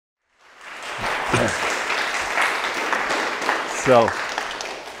So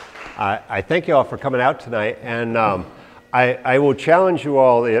I thank you all for coming out tonight, and I will challenge you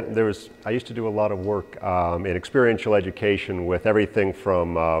all. I used to do a lot of work in experiential education with everything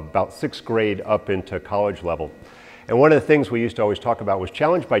from about 6th grade up into college level. And one of the things we used to always talk about was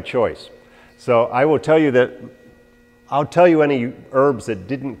challenge by choice. So I will tell you that I'll tell you any herbs that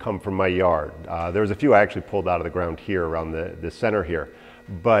didn't come from my yard. There was a few I actually pulled out of the ground here around the center here.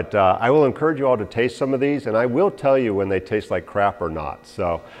 But I will encourage you all to taste some of these, and I will tell you when they taste like crap or not.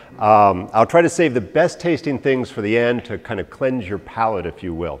 So I'll try to save the best tasting things for the end to kind of cleanse your palate, if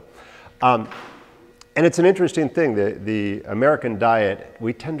you will. And it's an interesting thing, the American diet,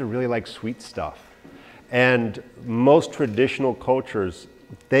 we tend to really like sweet stuff. And most traditional cultures,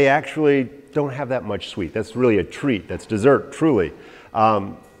 they actually don't have that much sweet. That's really a treat, that's dessert, truly.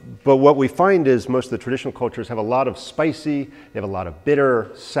 But what we find is most of the traditional cultures have a lot of spicy, they have a lot of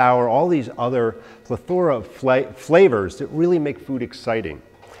bitter, sour, all these other plethora of flavors that really make food exciting.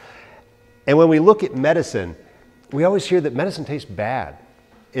 And when we look at medicine, we always hear that medicine tastes bad.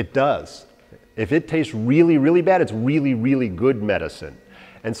 It does. If it tastes really, really bad, it's really, really good medicine.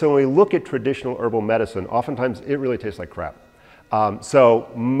 And so when we look at traditional herbal medicine, oftentimes it really tastes like crap. So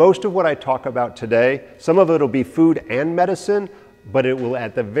most of what I talk about today, some of it will be food and medicine, but it will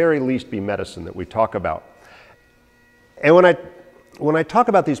at the very least be medicine that we talk about. And when I talk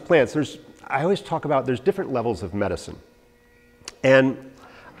about these plants, I always talk about there's different levels of medicine. And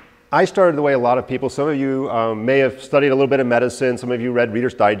I started the way a lot of people, some of you may have studied a little bit of medicine, some of you read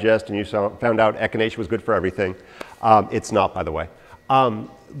Reader's Digest and you found out echinacea was good for everything. It's not, by the way.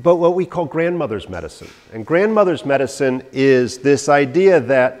 But what we call grandmother's medicine. And grandmother's medicine is this idea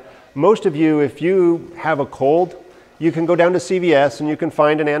that most of you, if you have a cold, you can go down to CVS and you can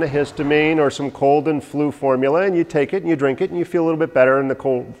find an antihistamine or some cold and flu formula, and you take it and you drink it and you feel a little bit better and the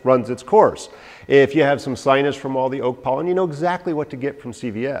cold runs its course. If you have some sinus from all the oak pollen, you know exactly what to get from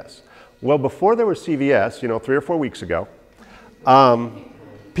CVS. Well, before there was CVS, 3 or 4 weeks ago,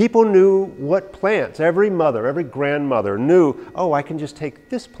 people knew what plants. Every mother, every grandmother knew, oh, I can just take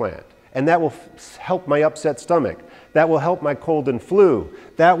this plant and that will help my upset stomach. That will help my cold and flu.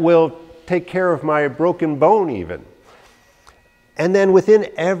 That will take care of my broken bone even. And then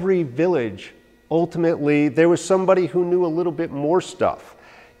within every village, ultimately, there was somebody who knew a little bit more stuff.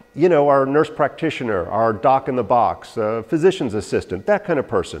 Our nurse practitioner, our doc in the box, physician's assistant, that kind of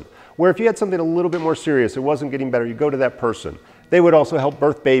person. Where if you had something a little bit more serious, it wasn't getting better, you go to that person. They would also help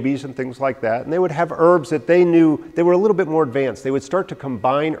birth babies and things like that. And they would have herbs that they knew they were a little bit more advanced. They would start to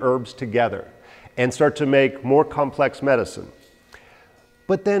combine herbs together and start to make more complex medicine.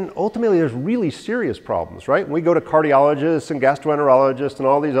 But then ultimately there's really serious problems, right? We go to cardiologists and gastroenterologists and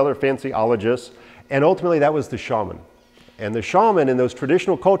all these other fancy ologists, and ultimately that was the shaman. And the shaman in those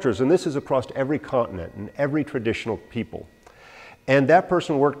traditional cultures, and this is across every continent and every traditional people, and that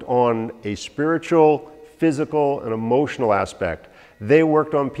person worked on a spiritual, physical, and emotional aspect. They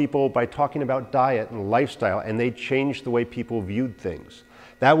worked on people by talking about diet and lifestyle, and they changed the way people viewed things.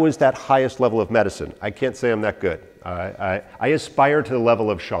 That was that highest level of medicine. I can't say I'm that good. I aspire to the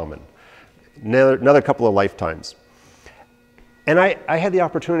level of shaman. Another couple of lifetimes. And I had the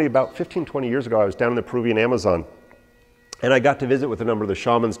opportunity about 15, 20 years ago, I was down in the Peruvian Amazon, and I got to visit with a number of the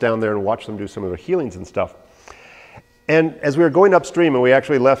shamans down there and watch them do some of their healings and stuff. And as we were going upstream, and we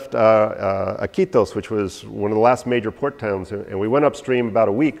actually left Iquitos, which was one of the last major port towns, and we went upstream about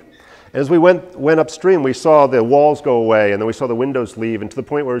a week. And as we went upstream, we saw the walls go away, and then we saw the windows leave, and to the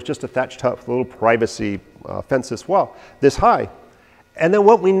point where it was just a thatched hut with a little privacy fence this high. And then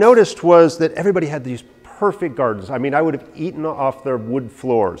what we noticed was that everybody had these perfect gardens. I mean, I would have eaten off their wood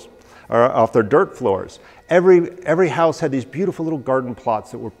floors, or off their dirt floors. Every house had these beautiful little garden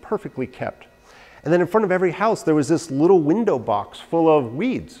plots that were perfectly kept. And then in front of every house, there was this little window box full of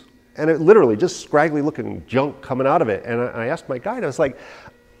weeds. And it literally just scraggly looking junk coming out of it. And I asked my guide, I was like,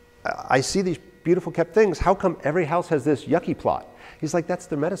 I see these beautiful kept things. How come every house has this yucky plot? He's like, that's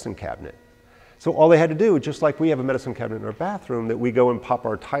their medicine cabinet. So all they had to do, just like we have a medicine cabinet in our bathroom that we go and pop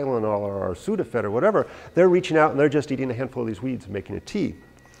our Tylenol or our Sudafed or whatever, they're reaching out and they're just eating a handful of these weeds and making a tea.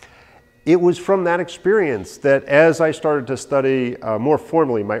 It was from that experience that as I started to study more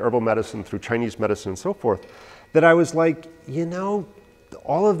formally my herbal medicine through Chinese medicine and so forth, that I was like,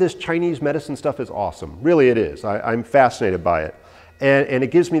 all of this Chinese medicine stuff is awesome. Really it is. I'm fascinated by it. And it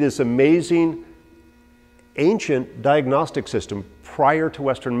gives me this amazing ancient diagnostic system prior to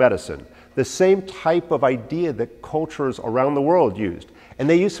Western medicine. The same type of idea that cultures around the world used. And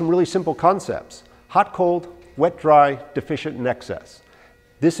they used some really simple concepts. Hot, cold, wet, dry, deficient, and excess.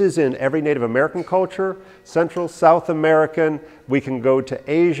 This is in every Native American culture, Central, South American. We can go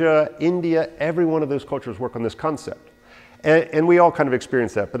to Asia, India. Every one of those cultures work on this concept. And we all kind of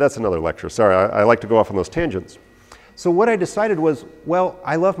experience that, but that's another lecture. Sorry, I like to go off on those tangents. So what I decided was, well,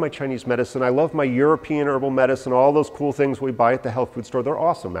 I love my Chinese medicine. I love my European herbal medicine, all those cool things we buy at the health food store. They're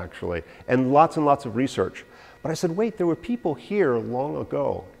awesome, actually, and lots of research. But I said, wait, there were people here long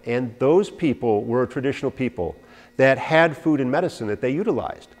ago, and those people were traditional people that had food and medicine that they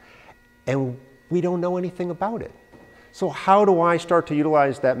utilized, and we don't know anything about it. So how do I start to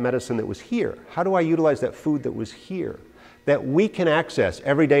utilize that medicine that was here? How do I utilize that food that was here, that we can access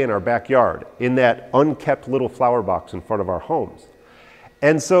every day in our backyard, in that unkept little flower box in front of our homes?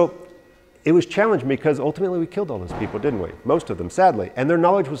 And so it was challenging because ultimately we killed all those people, didn't we? Most of them, sadly, and their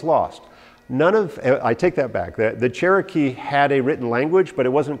knowledge was lost. I take that back. The Cherokee had a written language, but it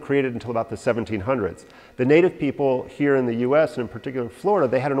wasn't created until about the 1700s. The native people here in the US, and in particular Florida,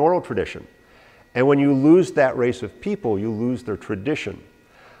 they had an oral tradition. And when you lose that race of people, you lose their tradition.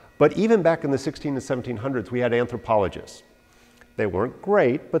 But even back in the 16 and 1700s, we had anthropologists. They weren't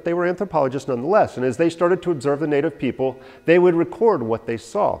great, but they were anthropologists nonetheless. And as they started to observe the native people, they would record what they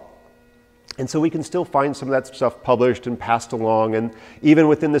saw. And so we can still find some of that stuff published and passed along. And even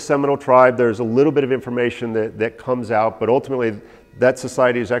within the Seminole tribe, there's a little bit of information that comes out, but ultimately that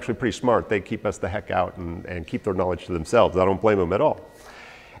society is actually pretty smart. They keep us the heck out and keep their knowledge to themselves. I don't blame them at all.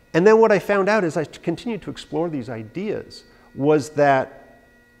 And then what I found out as I continued to explore these ideas was that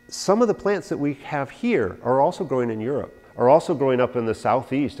some of the plants that we have here are also growing in Europe, are also growing up in the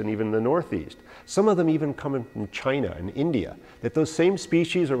southeast and even the northeast. Some of them even coming from China and India, that those same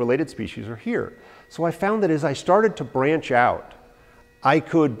species or related species are here. So I found that as I started to branch out, I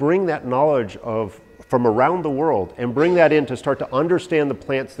could bring that knowledge from around the world and bring that in to start to understand the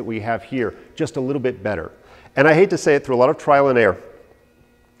plants that we have here just a little bit better. And I hate to say it, through a lot of trial and error,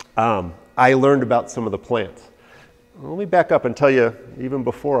 I learned about some of the plants. Let me back up and tell you, even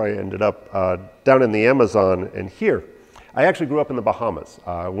before I ended up down in the Amazon and here, I actually grew up in the Bahamas,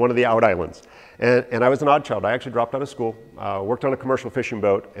 one of the out islands. And I was an odd child. I actually dropped out of school, worked on a commercial fishing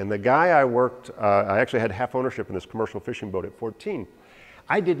boat, and the guy I actually had half ownership in this commercial fishing boat at 14.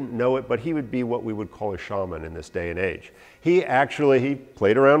 I didn't know it, but he would be what we would call a shaman in this day and age. He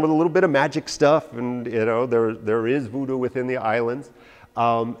played around with a little bit of magic stuff, and you know, there is voodoo within the islands,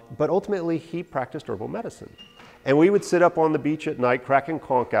 but ultimately he practiced herbal medicine. And we would sit up on the beach at night cracking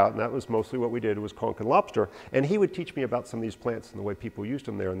conch out, and that was mostly what we did, was conch and lobster. And he would teach me about some of these plants and the way people used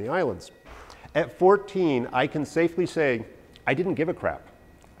them there in the islands. At 14, I can safely say I didn't give a crap.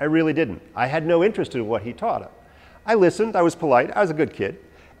 I really didn't. I had no interest in what he taught. I listened, I was polite, I was a good kid.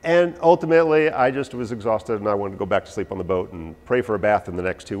 And ultimately, I just was exhausted and I wanted to go back to sleep on the boat and pray for a bath in the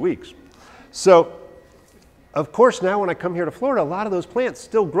next 2 weeks. So, of course, now when I come here to Florida, a lot of those plants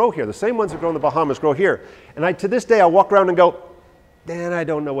still grow here. The same ones that grow in the Bahamas grow here. And to this day, I walk around and go, man, I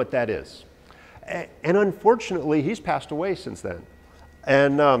don't know what that is. And unfortunately, he's passed away since then.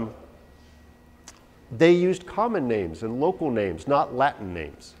 And they used common names and local names, not Latin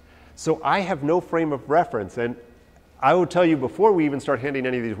names. So I have no frame of reference. And I will tell you, before we even start handing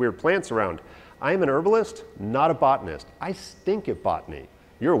any of these weird plants around, I am an herbalist, not a botanist. I stink at botany.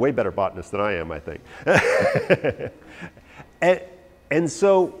 You're a way better botanist than I am, I think. and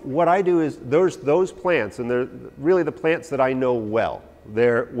so what I do is those plants, and they're really the plants that I know well,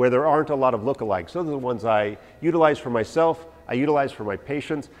 where there aren't a lot of lookalikes. Those are the ones I utilize for myself, I utilize for my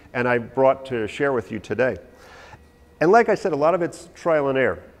patients, and I brought to share with you today. And like I said, a lot of it's trial and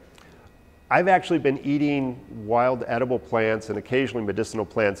error. I've actually been eating wild edible plants and occasionally medicinal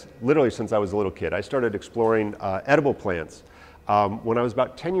plants literally since I was a little kid. I started exploring edible plants when I was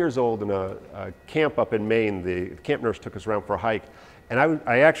about 10 years old in a camp up in Maine. The camp nurse took us around for a hike. And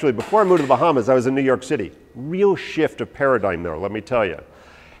I actually, before I moved to the Bahamas, I was in New York City. Real shift of paradigm there, let me tell you.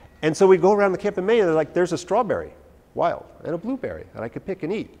 And so we go around the camp in Maine and they're like, there's a strawberry, wild, and a blueberry that I could pick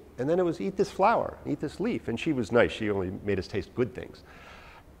and eat. And then it was eat this flower, eat this leaf. And she was nice. She only made us taste good things.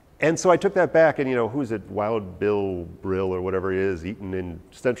 And so I took that back and, you know, who's it, Wild Bill Brill or whatever he is, eating in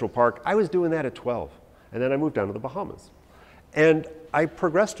Central Park. I was doing that at 12. And then I moved down to the Bahamas. And I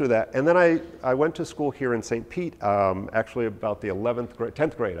progressed through that. And then I went to school here in St. Pete, actually about the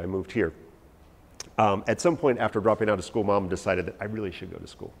 10th grade, I moved here. At some point after dropping out of school, Mom decided that I really should go to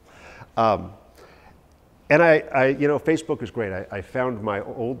school. And you know, Facebook is great. I found my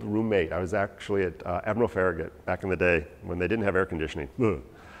old roommate. I was actually at Admiral Farragut back in the day when they didn't have air conditioning.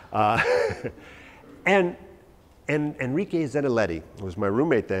 And Enrique Zeniletti was my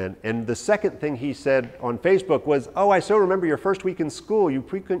roommate then, and the second thing he said on Facebook was, oh, I so remember your first week in school, you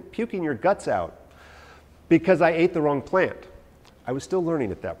puking your guts out because I ate the wrong plant. I was still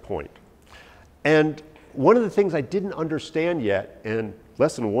learning at that point. And one of the things I didn't understand yet, and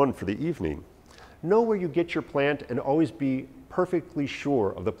lesson one for the evening, know where you get your plant and always be perfectly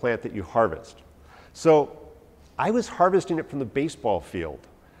sure of the plant that you harvest. So I was harvesting it from the baseball field.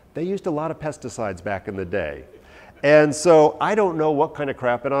 They used a lot of pesticides back in the day. And so I don't know what kind of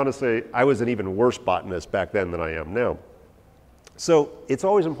crap, and honestly, I was an even worse botanist back then than I am now. So it's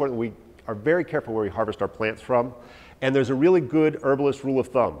always important we are very careful where we harvest our plants from. And there's a really good herbalist rule of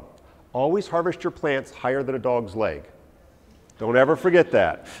thumb. Always harvest your plants higher than a dog's leg. Don't ever forget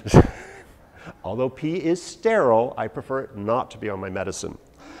that. Although pea is sterile, I prefer it not to be on my medicine.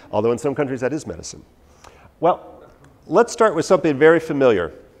 Although in some countries that is medicine. Well, let's start with something very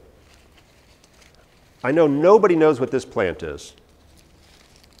familiar. I know nobody knows what this plant is.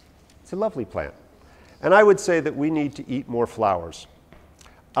 It's a lovely plant. And I would say that we need to eat more flowers.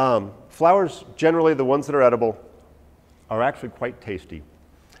 Flowers, generally the ones that are edible, are actually quite tasty.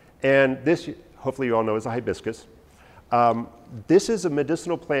 And this, hopefully you all know, is a hibiscus. This is a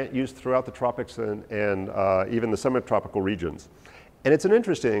medicinal plant used throughout the tropics and even the semi-tropical regions. And it's an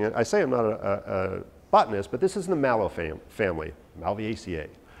interesting, I say I'm not a botanist, but this is in the mallow family, Malvaceae.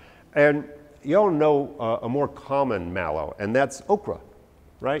 And you all know a more common mallow, and that's okra,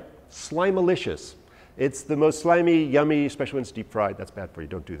 right? Slimalicious. It's the most slimy, yummy, especially when it's deep fried. That's bad for you,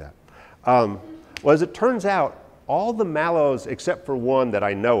 don't do that. Well, as it turns out, all the mallows except for one that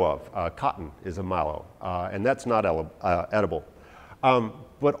I know of, cotton is a mallow, and that's not edible.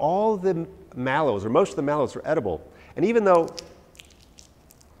 But all the mallows, or most of the mallows, are edible. And even though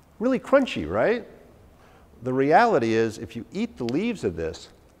really crunchy, right? The reality is if you eat the leaves of this,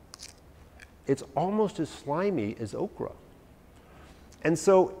 it's almost as slimy as okra. And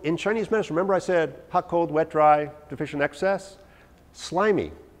so in Chinese medicine, remember I said hot, cold, wet, dry, deficient, excess?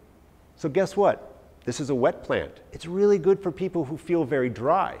 Slimy. So guess what? This is a wet plant. It's really good for people who feel very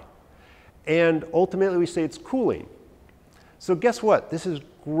dry. And ultimately we say it's cooling. So guess what? This is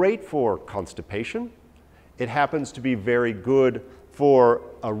great for constipation. It happens to be very good for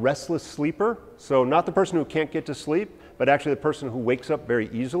a restless sleeper. So not the person who can't get to sleep, but actually the person who wakes up very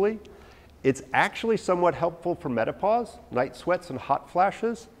easily. It's actually somewhat helpful for menopause, night sweats and hot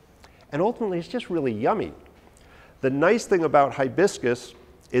flashes. And ultimately it's just really yummy. The nice thing about hibiscus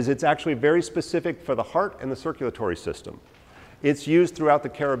is it's actually very specific for the heart and the circulatory system. It's used throughout the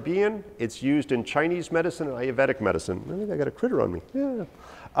Caribbean. It's used in Chinese medicine and Ayurvedic medicine. I think I got a critter on me.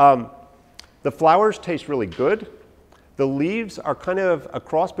 Yeah. The flowers taste really good. The leaves are kind of a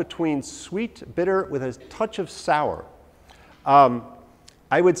cross between sweet, bitter, with a touch of sour.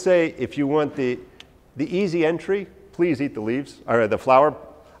 I would say if you want the easy entry, please eat the leaves, or the flower.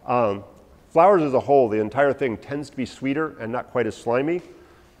 Flowers as a whole, the entire thing tends to be sweeter and not quite as slimy.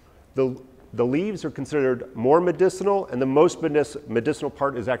 The leaves are considered more medicinal, and the most medicinal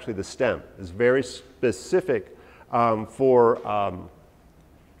part is actually the stem. It's very specific for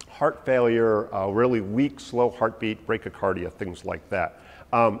heart failure, really weak, slow heartbeat, bradycardia, things like that.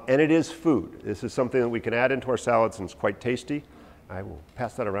 And it is food. This is something that we can add into our salads, and it's quite tasty. I will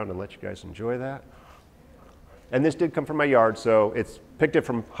pass that around and let you guys enjoy that. And this did come from my yard, so it's picked it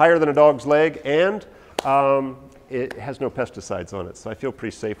from higher than a dog's leg, and it has no pesticides on it, so I feel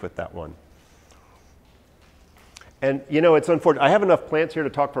pretty safe with that one. And you know, it's unfortunate. I have enough plants here to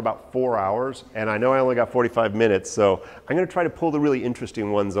talk for about 4 hours, and I know I only got 45 minutes, so I'm going to try to pull the really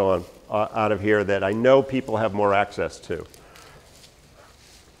interesting ones on out of here that I know people have more access to.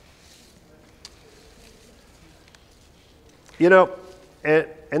 You know,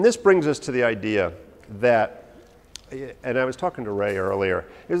 and this brings us to the idea that, and I was talking to Ray earlier,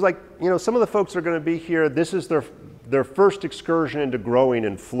 it was like, you know, some of the folks are going to be here, this is their first excursion into growing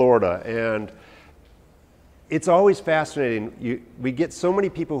in Florida, and it's always fascinating. We get so many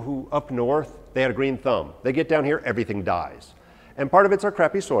people who up north, they had a green thumb. They get down here, everything dies. And part of it's our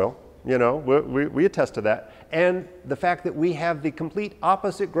crappy soil, you know, we attest to that, and the fact that we have the complete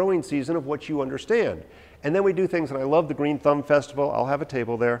opposite growing season of what you understand. And then we do things, and I love the Green Thumb Festival, I'll have a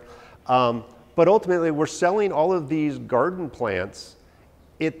table there. But ultimately, we're selling all of these garden plants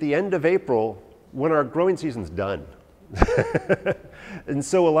at the end of April when our growing season's done. And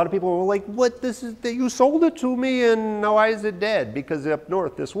so a lot of people were like, what, this is, you sold it to me and now why is it dead? Because up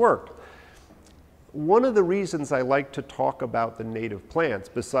north this worked. One of the reasons I like to talk about the native plants,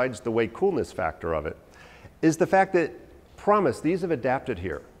 besides the way coolness factor of it, is the fact that, promise, these have adapted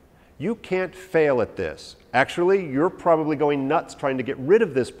here. You can't fail at this. Actually, you're probably going nuts trying to get rid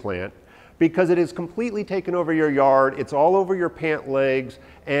of this plant because it has completely taken over your yard, it's all over your pant legs,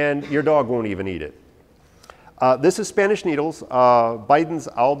 and your dog won't even eat it. This is Spanish needles, Bidens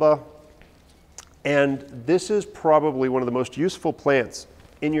alba, and this is probably one of the most useful plants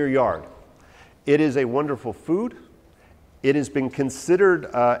in your yard. It is a wonderful food. It has been considered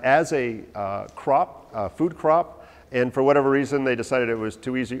as a crop, food crop, and for whatever reason they decided it was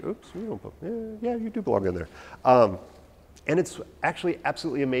too easy. Oops, you don't belong. Yeah, you do belong in there. And it's actually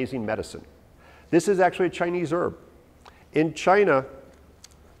absolutely amazing medicine. This is actually a Chinese herb. In China,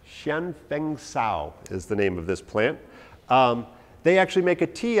 Xianfeng Sao is the name of this plant. They actually make a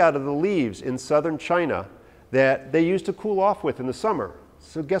tea out of the leaves in southern China that they use to cool off with in the summer.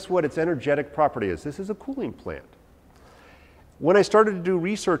 So guess what its energetic property is? This is a cooling plant. When I started to do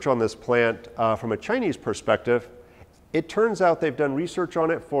research on this plant from a Chinese perspective, it turns out they've done research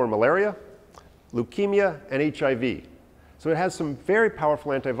on it for malaria, leukemia, and HIV. So it has some very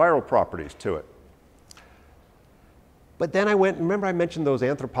powerful antiviral properties to it. But then I went, remember I mentioned those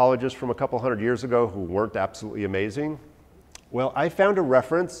anthropologists from a couple hundred years ago who weren't absolutely amazing? Well, I found a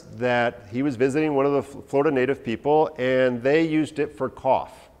reference that he was visiting one of the Florida native people and they used it for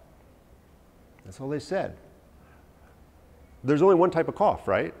cough. That's all they said. There's only one type of cough,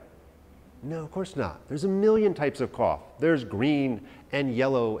 right? No, of course not. There's a million types of cough. There's green and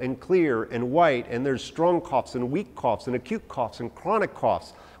yellow and clear and white, and there's strong coughs and weak coughs and acute coughs and chronic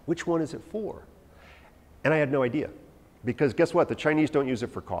coughs. Which one is it for? And I had no idea. Because guess what? The Chinese don't use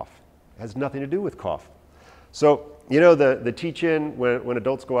it for cough. It has nothing to do with cough. So, you know, the teach-in, when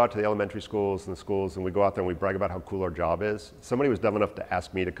adults go out to the elementary schools and the schools and we go out there and we brag about how cool our job is, somebody was dumb enough to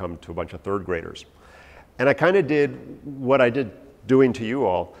ask me to come to a bunch of third graders. And I kind of did what I did doing to you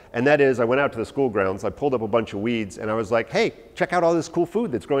all, and that is I went out to the school grounds, I pulled up a bunch of weeds, and I was like, hey, check out all this cool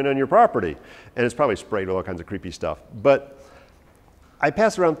food that's growing on your property. And it's probably sprayed with all kinds of creepy stuff. But I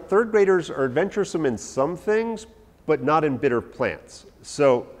pass around third graders are adventuresome in some things, but not in bitter plants.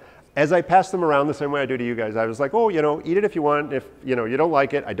 So as I pass them around the same way I do to you guys, I was like, oh, you know, eat it if you want. If you know you don't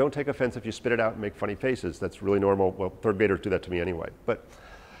like it, I don't take offense if you spit it out and make funny faces. That's really normal. Well, third graders do that to me anyway. But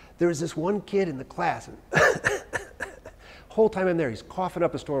there was this one kid in the class, and whole time I'm there, he's coughing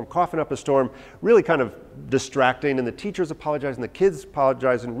up a storm, really kind of distracting, and the teacher's apologizing, the kids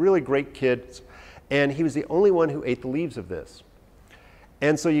apologizing, really great kids, and he was the only one who ate the leaves of this.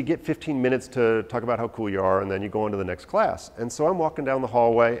 And so you get 15 minutes to talk about how cool you are, and then you go on to the next class. And so I'm walking down the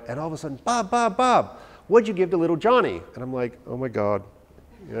hallway, and all of a sudden, Bob, what'd you give to little Johnny? And I'm like, oh my God,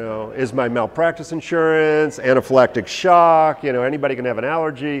 you know, is my malpractice insurance, anaphylactic shock, you know, anybody can have an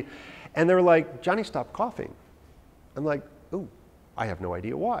allergy. And they're like, Johnny, stop coughing. I'm like, ooh, I have no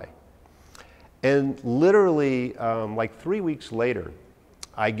idea why. And literally, like 3 weeks later,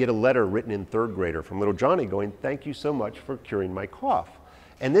 I get a letter written in third grader from little Johnny going, thank you so much for curing my cough.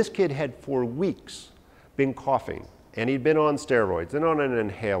 And this kid had for weeks been coughing, and he'd been on steroids and on an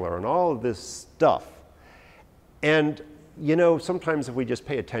inhaler and all of this stuff. And you know, sometimes if we just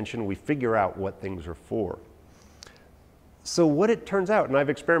pay attention, we figure out what things are for. So what it turns out, and I've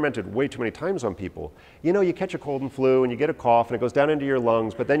experimented way too many times on people, you know, you catch a cold and flu and you get a cough and it goes down into your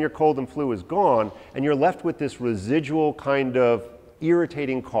lungs, but then your cold and flu is gone and you're left with this residual kind of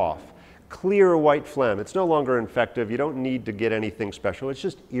irritating cough, clear white phlegm. It's no longer infective. You don't need to get anything special. It's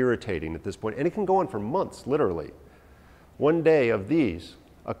just irritating at this point, and it can go on for months, literally. One day of these,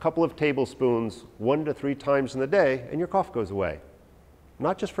 a couple of tablespoons 1 to 3 times in the day, and your cough goes away.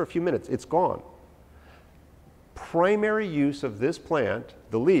 Not just for a few minutes, it's gone. Primary use of this plant,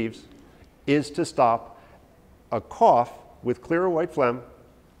 the leaves, is to stop a cough with clear white phlegm,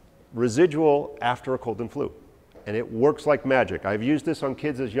 residual after a cold and flu. And it works like magic. I've used this on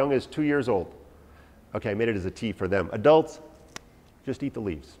kids as young as 2 years old. Okay, I made it as a tea for them. Adults, just eat the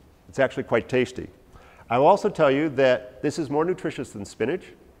leaves. It's actually quite tasty. I'll also tell you that this is more nutritious than spinach.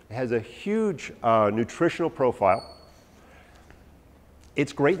 It has a huge nutritional profile.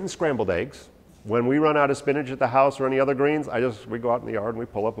 It's great in scrambled eggs. When we run out of spinach at the house or any other greens, we go out in the yard and we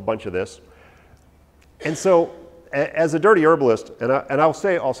pull up a bunch of this. And so, as a dirty herbalist, and I'll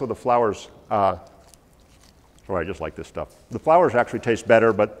say also the flowers, oh, I just like this stuff. The flowers actually taste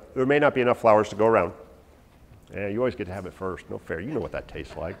better, but there may not be enough flowers to go around. Yeah, you always get to have it first. No fair. You know what that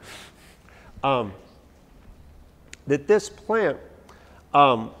tastes like. That this plant,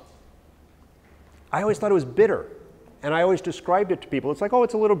 I always thought it was bitter. And I always described it to people. It's like, oh,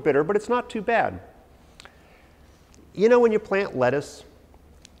 it's a little bitter, but it's not too bad. You know when you plant lettuce,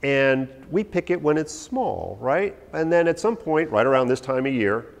 and we pick it when it's small, right? And then at some point, right around this time of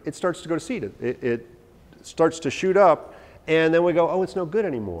year, it starts to go to seed. It starts to shoot up, and then we go, oh, it's no good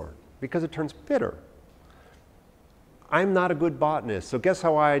anymore, because it turns bitter. I'm not a good botanist, so guess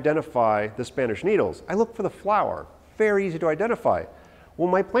how I identify the Spanish needles? I look for the flower. Very easy to identify. Well,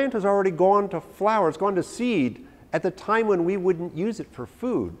 my plant has already gone to flower, it's gone to seed at the time when we wouldn't use it for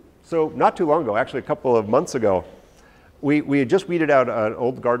food. So not too long ago, actually a couple of months ago, we had just weeded out an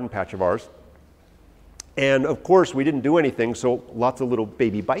old garden patch of ours, And of course, we didn't do anything, so lots of little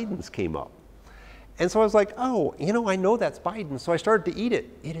baby Bidens came up. And so I was like, oh, you know, I know that's Biden. So I started to eat it.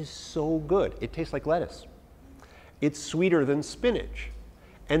 It is so good. It tastes like lettuce. It's sweeter than spinach.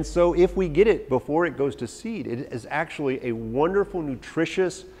 And so if we get it before it goes to seed, it is actually a wonderful,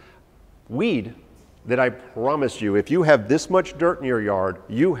 nutritious weed that I promise you, if you have this much dirt in your yard,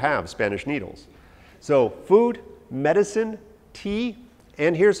 you have Spanish needles. So food, medicine, tea,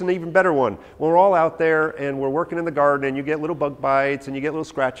 and here's an even better one. When we're all out there and we're working in the garden and you get little bug bites and you get little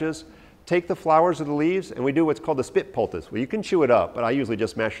scratches, take the flowers or the leaves and we do what's called the spit poultice. Well, you can chew it up, but I usually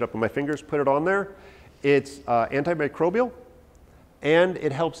just mash it up with my fingers, put it on there. It's antimicrobial and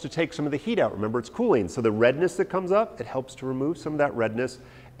it helps to take some of the heat out. Remember, it's cooling, so the redness that comes up, it helps to remove some of that redness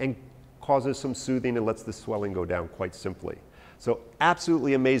and causes some soothing and lets the swelling go down quite simply. So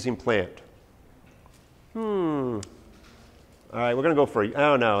absolutely amazing plant. All right, we're going to go for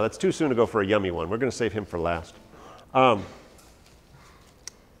oh no, that's too soon to go for a yummy one. We're going to save him for last. I'm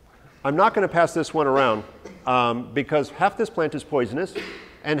not going to pass this one around because half this plant is poisonous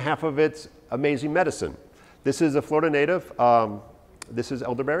and half of it's amazing medicine. This is a Florida native. This is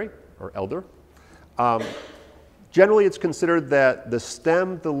elderberry or elder. Generally, it's considered that the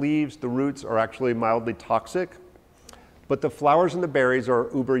stem, the leaves, the roots are actually mildly toxic, but the flowers and the berries are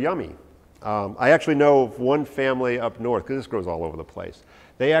uber yummy. I actually know of one family up north, because this grows all over the place.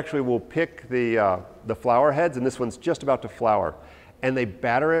 They actually will pick the flower heads, and this one's just about to flower, and they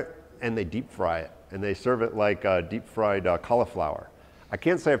batter it and they deep fry it, and they serve it like deep fried cauliflower. I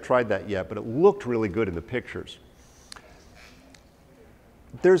can't say I've tried that yet, but it looked really good in the pictures.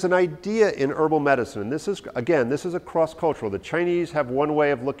 There's an idea in herbal medicine, and this is, again, this is a cross-cultural. The Chinese have one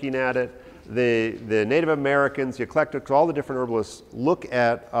way of looking at it. The Native Americans, the eclectics, all the different herbalists look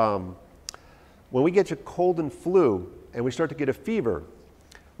at when we get a cold and flu and we start to get a fever.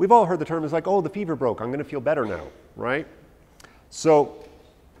 We've all heard the term is like, oh, the fever broke, I'm going to feel better now, right? So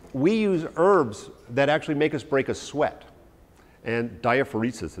we use herbs that actually make us break a sweat. And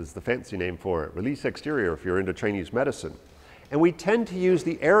diaphoresis is the fancy name for it. Release exterior if you're into Chinese medicine. And we tend to use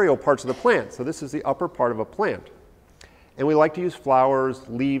the aerial parts of the plant. So this is the upper part of a plant. And we like to use flowers,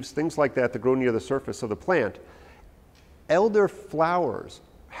 leaves, things like that grow near the surface of the plant. Elder flowers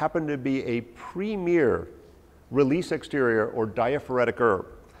happen to be a premier release exterior or diaphoretic herb.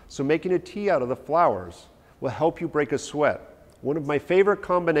 So making a tea out of the flowers will help you break a sweat. One of my favorite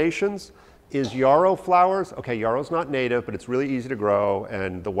combinations is yarrow flowers. Okay, yarrow's not native, but it's really easy to grow,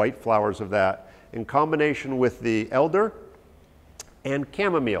 and the white flowers of that in combination with the elder and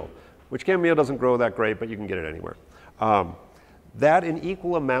chamomile, which chamomile doesn't grow that great, but you can get it anywhere. That in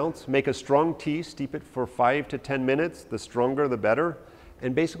equal amounts make a strong tea, steep it for 5 to 10 minutes, the stronger the better,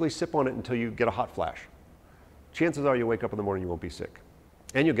 and basically sip on it until you get a hot flash. Chances are you'll wake up in the morning, you won't be sick.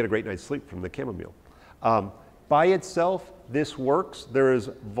 And you'll get a great night's sleep from the chamomile. By itself, this works. There is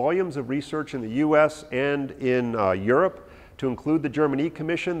volumes of research in the US and in Europe, to include the German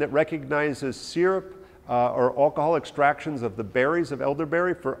E-Commission, that recognizes syrup or alcohol extractions of the berries of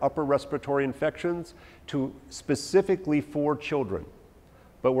elderberry for upper respiratory infections specifically for children,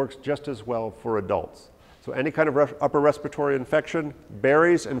 but works just as well for adults. So any kind of upper respiratory infection,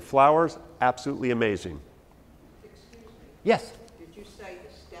 berries and flowers, absolutely amazing. Excuse me. Yes? Did you say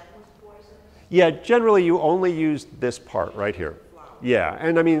the stem was poisonous? Yeah, generally you only use this part right here. Flower. Yeah,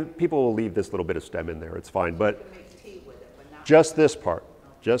 and I mean, people will leave this little bit of stem in there, it's fine, but You can make tea with it, but not just this part,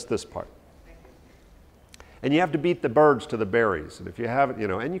 just this part. And you have to beat the birds to the berries. And if you haven't, you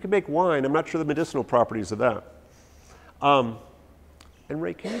know, and you can make wine. I'm not sure the medicinal properties of that. And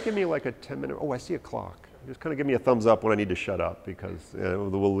Ray, can you give me like a 10-minute, oh, I see a clock. Just kind of give me a thumbs up when I need to shut up because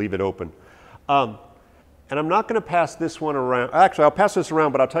we'll leave it open. And I'm not going to pass this one around. Actually, I'll pass this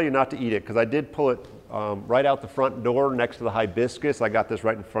around, but I'll tell you not to eat it because I did pull it right out the front door next to the hibiscus. I got this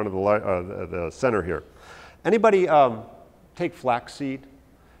right in front of the center here. Anybody take flaxseed?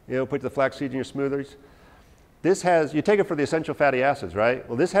 You know, put the flaxseed in your smoothies? This has, you take it for the essential fatty acids, right?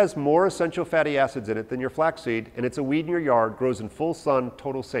 Well, this has more essential fatty acids in it than your flaxseed, and it's a weed in your yard, grows in full sun,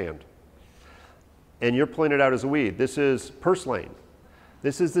 total sand. And you're pulling it out as a weed. This is purslane.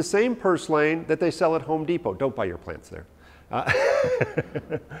 This is the same purslane that they sell at Home Depot. Don't buy your plants there.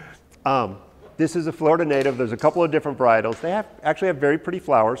 This is a Florida native. There's a couple of different varietals. They actually have very pretty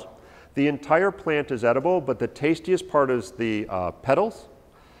flowers. The entire plant is edible, but the tastiest part is the petals,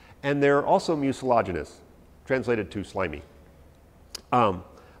 and they're also mucilaginous. Translated to slimy.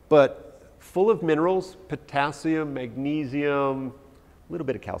 But full of minerals, potassium, magnesium, a little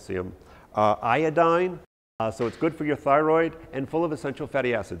bit of calcium, iodine, so it's good for your thyroid, and full of essential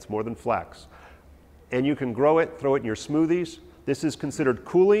fatty acids, more than flax. And you can grow it, throw it in your smoothies. This is considered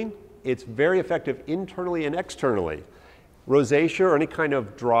cooling, It's very effective internally and externally. Rosacea or any kind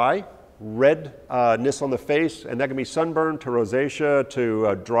of dry, redness on the face, and that can be sunburn to rosacea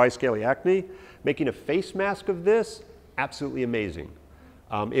to dry scaly acne. Making a face mask of this, absolutely amazing.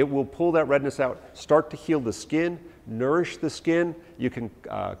 It will pull that redness out, start to heal the skin, nourish the skin. You can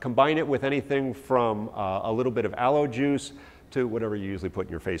combine it with anything from a little bit of aloe juice to whatever you usually put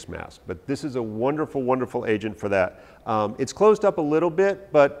in your face mask. But this is a wonderful, wonderful agent for that. It's closed up a little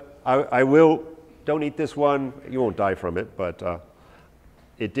bit, but I will, don't eat this one. You won't die from it, but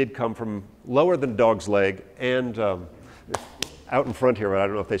it did come from lower than dog's leg and out in front here. I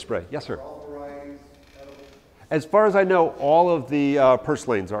don't know if they spray. Yes, sir. As far as I know, all of the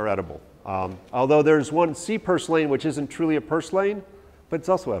purslanes are edible. Although there's one sea purslane which isn't truly a purslane, but it's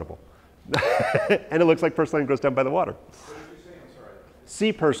also edible. And it looks like purslane grows down by the water. What did you say? I'm sorry.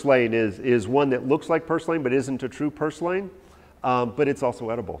 Sea purslane is one that looks like purslane but isn't a true purslane, but it's also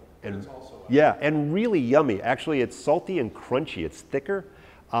edible. And it's also edible. Yeah, and really yummy. Actually, it's salty and crunchy. It's thicker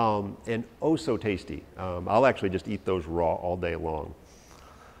and oh so tasty. I'll actually just eat those raw all day long.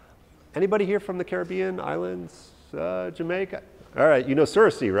 Anybody here from the Caribbean islands, Jamaica? All right, you know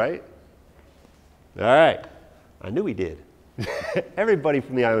Surasey, right? All right, I knew he did. Everybody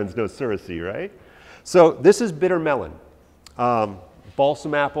from the islands knows Surasey, right? So this is bitter melon,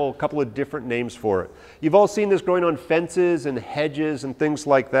 balsam apple, a couple of different names for it. You've all seen this growing on fences and hedges and things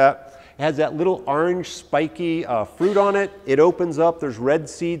like that. It has that little orange spiky fruit on it. It opens up, there's red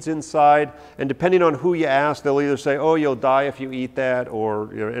seeds inside, and depending on who you ask, they'll either say, oh, you'll die if you eat that,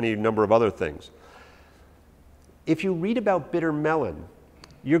 or any number of other things. If you read about bitter melon,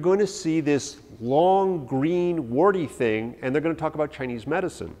 you're going to see this long, green, warty thing, and they're going to talk about Chinese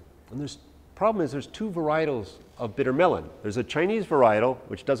medicine. And the problem is there's two varietals of bitter melon. There's a Chinese varietal,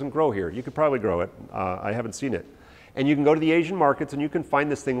 which doesn't grow here. You could probably grow it. I haven't seen it. And you can go to the Asian markets and you can find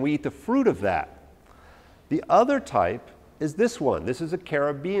this thing. We eat the fruit of that. The other type is this one. This is a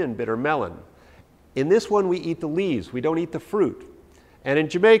Caribbean bitter melon. In this one, we eat the leaves. We don't eat the fruit. And in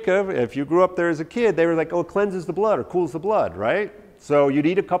Jamaica, if you grew up there as a kid, they were like, oh, it cleanses the blood or cools the blood, right? So you'd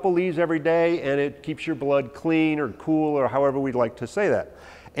eat a couple leaves every day and it keeps your blood clean or cool or however we'd like to say that.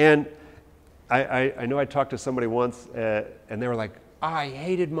 And I know I talked to somebody once and they were like, I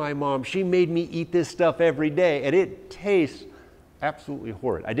hated my mom. She made me eat this stuff every day, and it tastes absolutely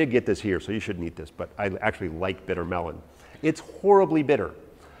horrid. I did get this here, so you shouldn't eat this, but I actually like bitter melon. It's horribly bitter.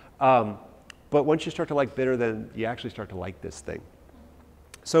 But once you start to like bitter, then you actually start to like this thing.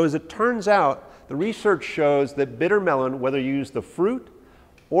 So as it turns out, the research shows that bitter melon, whether you use the fruit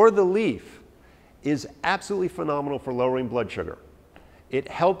or the leaf, is absolutely phenomenal for lowering blood sugar. It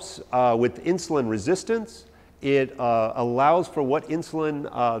helps with insulin resistance. It allows for what insulin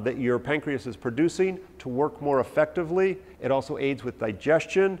that your pancreas is producing to work more effectively. It also aids with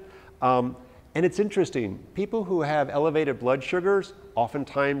digestion. And it's interesting, people who have elevated blood sugars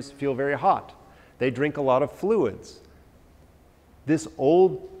oftentimes feel very hot. They drink a lot of fluids. This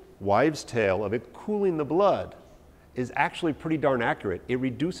old wives' tale of it cooling the blood is actually pretty darn accurate. It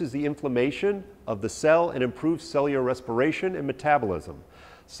reduces the inflammation of the cell and improves cellular respiration and metabolism.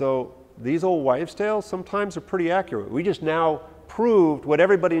 So these old wives' tales sometimes are pretty accurate. We just now proved what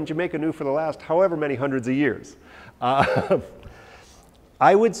everybody in Jamaica knew for the last however many hundreds of years. I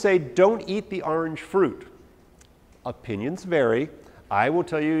would say don't eat the orange fruit. Opinions vary. I will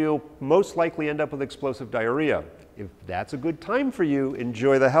tell you, you'll most likely end up with explosive diarrhea. If that's a good time for you,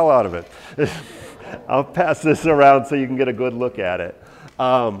 enjoy the hell out of it. I'll pass this around so you can get a good look at it.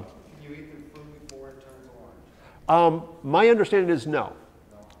 Can you eat the fruit before it turns orange? My understanding is no.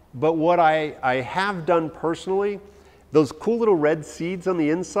 But what I have done personally, those cool little red seeds on the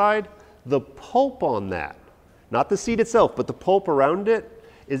inside, the pulp on that, not the seed itself, but the pulp around it,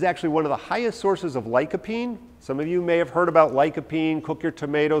 is actually one of the highest sources of lycopene. Some of you may have heard about lycopene. Cook your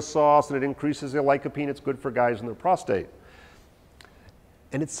tomato sauce and it increases the lycopene. It's good for guys and their prostate.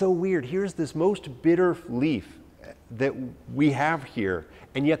 And it's so weird. Here's this most bitter leaf that we have here,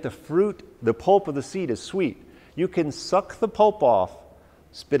 and yet the fruit, the pulp of the seed is sweet. You can suck the pulp off,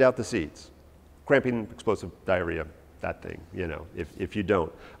 spit out the seeds. Cramping, explosive diarrhea, that thing, if you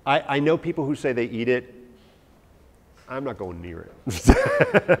don't. I know people who say they eat it. I'm not going near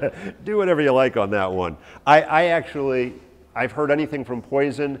it. Do whatever you like on that one. I've heard anything from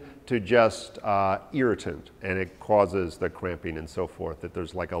poison to just irritant, and it causes the cramping and so forth, that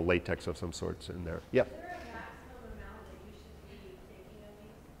there's like a latex of some sorts in there. Yep. Is there a maximum amount that you should be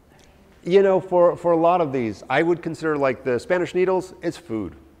taking of these? For a lot of these, I would consider like the Spanish needles, it's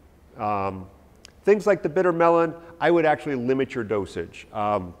food. Things like the bitter melon, I would actually limit your dosage.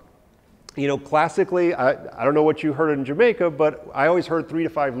 You know, classically, I don't know what you heard in Jamaica, but I always heard 3 to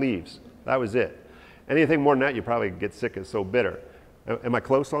 5 leaves. That was it. Anything more than that, you probably get sick. It's so bitter. Am I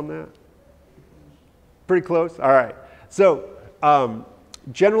close on that? Pretty close? All right. So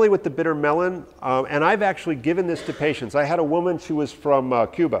generally with the bitter melon, and I've actually given this to patients. I had a woman, she was from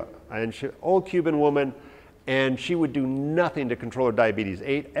Cuba, and old Cuban woman, and she would do nothing to control her diabetes.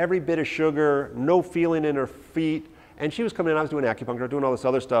 Ate every bit of sugar, no feeling in her feet. And she was coming in, I was doing acupuncture, doing all this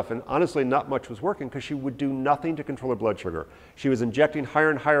other stuff, and honestly not much was working because she would do nothing to control her blood sugar. She was injecting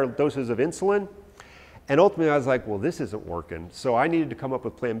higher and higher doses of insulin, and ultimately I was like, well, this isn't working. So I needed to come up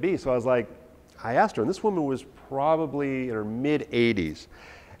with plan B. So I was like, I asked her, and this woman was probably in her mid-80s,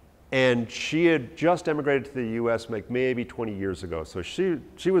 and she had just emigrated to the US like maybe 20 years ago. So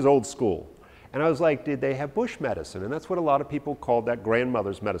she was old school. And I was like, did they have bush medicine? And that's what a lot of people called that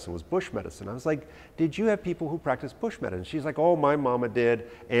grandmother's medicine, was bush medicine. I was like, did you have people who practiced bush medicine? She's like, oh, my mama did.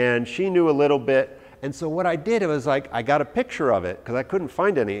 And she knew a little bit. And so what I did, it was like, I got a picture of it because I couldn't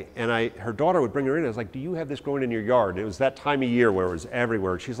find any. And her daughter would bring her in. I was like, do you have this growing in your yard? It was that time of year where it was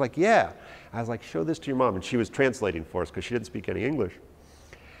everywhere. She's like, yeah. I was like, show this to your mom. And she was translating for us because she didn't speak any English.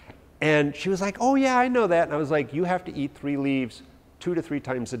 And she was like, oh, yeah, I know that. And I was like, you have to eat 3 leaves 2 to 3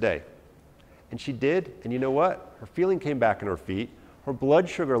 times a day. And she did, and you know what? Her feeling came back in her feet. Her blood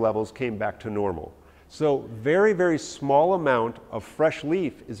sugar levels came back to normal. So very, very small amount of fresh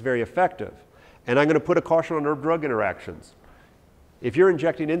leaf is very effective. And I'm going to put a caution on herb-drug interactions. If you're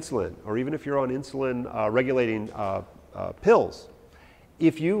injecting insulin, or even if you're on insulin regulating pills,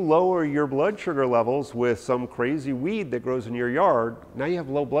 if you lower your blood sugar levels with some crazy weed that grows in your yard, now you have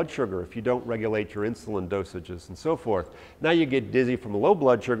low blood sugar if you don't regulate your insulin dosages and so forth. Now you get dizzy from low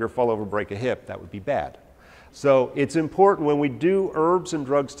blood sugar, fall over, break a hip. That would be bad. So it's important when we do herbs and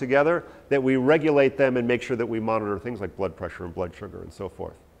drugs together that we regulate them and make sure that we monitor things like blood pressure and blood sugar and so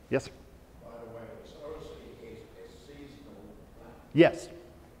forth. Yes, sir? By the way, it's obviously a seasonal plant. Yes. And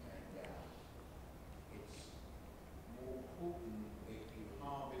it's more potent if you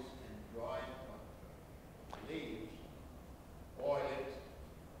harvest and dry the leaves, boil it,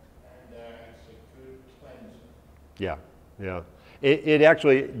 and it's a good cleanser. Yeah, yeah. It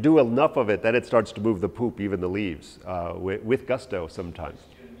actually do enough of it that it starts to move the poop, even the leaves, with gusto sometimes.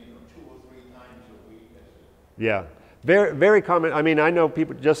 You know, 2 or 3 times a week. Yeah, very, very common. I mean, I know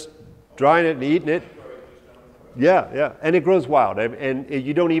people just drying it and eating it. Yeah, yeah, and it grows wild, and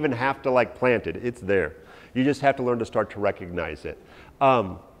you don't even have to like plant it. It's there. You just have to learn to start to recognize it.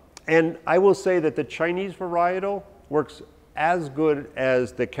 And I will say that the Chinese varietal works as good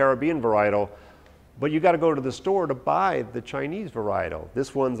as the Caribbean varietal, but you got to go to the store to buy the Chinese varietal.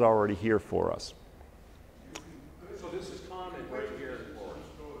 This one's already here for us. So this is common right here for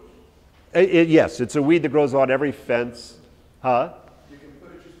us. Yes, it's a weed that grows on every fence. Huh? You can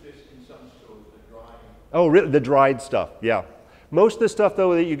purchase this in some stores, the dry. Oh, really? The dried stuff, yeah. Most of the stuff,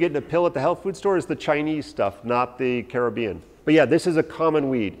 though, that you get in a pill at the health food store is the Chinese stuff, not the Caribbean. But yeah, this is a common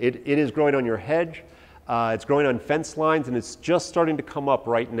weed. It is growing on your hedge. It's growing on fence lines, and it's just starting to come up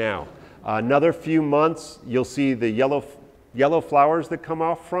right now. Another few months, you'll see the yellow flowers that come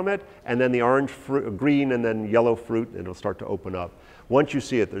off from it, and then the orange fruit, green, and then yellow fruit, and it'll start to open up. Once you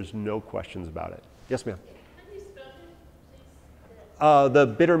see it, there's no questions about it. Yes, ma'am? How do you spell it, please? The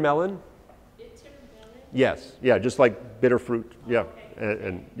bitter melon? Bitter melon? Yes, yeah, just like bitter fruit, yeah.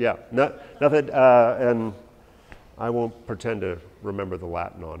 And yeah, nothing, and I won't pretend to remember the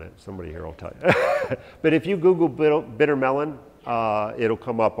Latin on it. Somebody here will tell you. But if you Google bitter melon, it'll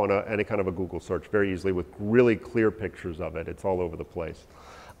come up on any kind of a Google search very easily with really clear pictures of it. It's all over the place.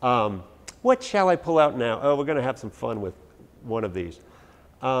 What shall I pull out now? Oh, we're going to have some fun with one of these.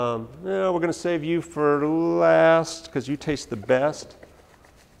 No, we're going to save you for last because you taste the best.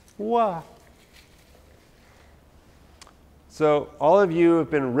 Wow. So all of you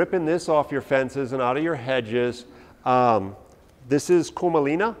have been ripping this off your fences and out of your hedges. This is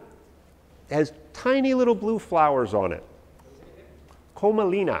Commelina. It has tiny little blue flowers on it.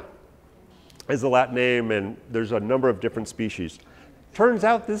 Commelina is the Latin name, and there's a number of different species. Turns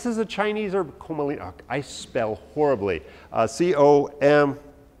out this is a Chinese herb, Commelina. I spell horribly. C-O-M-I-N,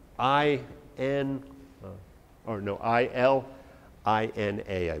 or no, I-L-I-N-A,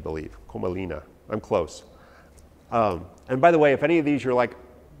 I believe. Commelina. I'm close. And by the way, if any of these you're like,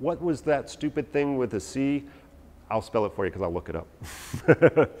 what was that stupid thing with a C? I'll spell it for you because I'll look it up.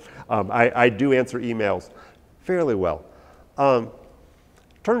 I do answer emails fairly well.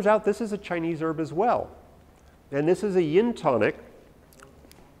 Turns out this is a Chinese herb as well. And this is a yin tonic,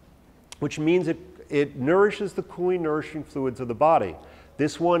 which means it nourishes the cooling, nourishing fluids of the body.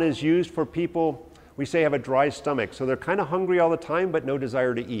 This one is used for people, we say, have a dry stomach. So they're kind of hungry all the time, but no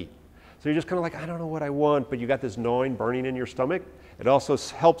desire to eat. So you're just kind of like, I don't know what I want, but you got this gnawing, burning in your stomach. It also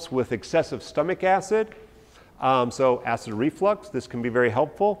helps with excessive stomach acid. So acid reflux, this can be very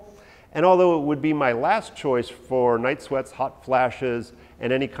helpful. And although it would be my last choice for night sweats, hot flashes,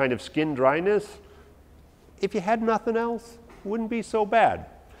 and any kind of skin dryness, if you had nothing else, it wouldn't be so bad.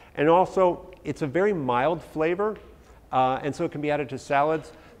 And also, it's a very mild flavor, and so it can be added to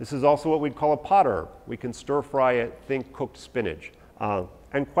salads. This is also what we'd call a pot herb. We can stir fry it, think cooked spinach,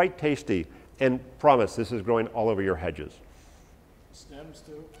 and quite tasty. And promise, this is growing all over your hedges. Stems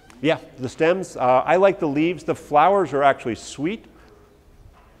too? Yeah, the stems. I like the leaves. The flowers are actually sweet.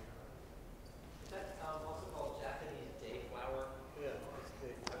 Is that also called Japanese dayflower? Yeah. It's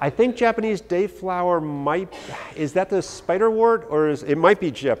the- I think Japanese dayflower might, is that the spiderwort, or is, it might be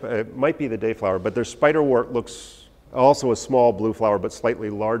it might be the dayflower, but their spiderwort looks also a small blue flower, but slightly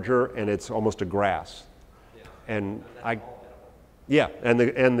larger, and it's almost a grass. Yeah. And yeah, and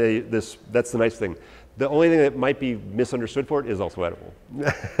this, that's the nice thing. The only thing that might be misunderstood for it is also edible. I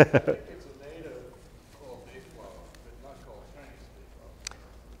think it's a native called dayflower, but not called Chinese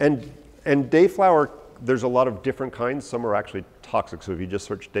dayflower. And dayflower, there's a lot of different kinds. Some are actually toxic. So if you just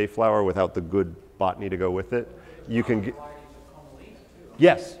search dayflower without the good botany to go with it, you can get. Varieties of Comelina too.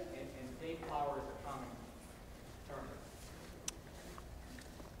 Yes. And dayflower is a common term.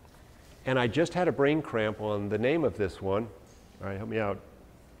 And I just had a brain cramp on the name of this one. All right, help me out.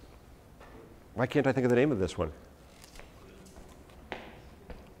 Why can't I think of the name of this one?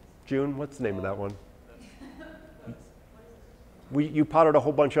 June, what's the name of that one? You potted a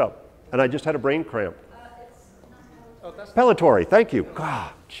whole bunch up, and I just had a brain cramp. Pellitory, thank you.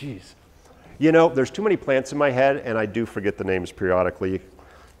 God, jeez. You know, there's too many plants in my head, and I do forget the names periodically.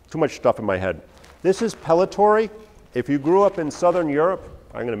 Too much stuff in my head. This is pellitory. If you grew up in Southern Europe,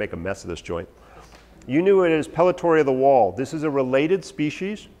 I'm going to make a mess of this joint. You knew it as pellitory of the wall. This is a related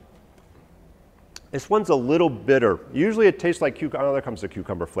species. This one's a little bitter. Usually it tastes like cucumber. Oh, there comes the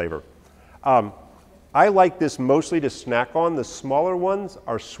cucumber flavor. I like this mostly to snack on. The smaller ones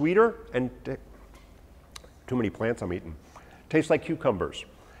are sweeter and too many plants I'm eating. Tastes like cucumbers.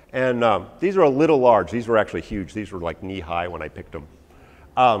 And these are a little large. These were actually huge. These were like knee high when I picked them.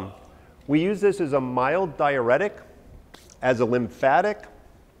 We use this as a mild diuretic, as a lymphatic,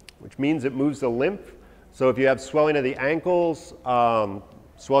 which means it moves the lymph. So if you have swelling of the ankles,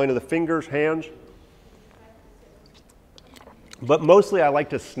 swelling of the fingers, hands. But mostly I like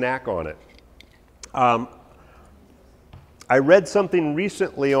to snack on it. I read something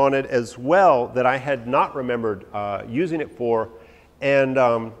recently on it as well that I had not remembered using it for, and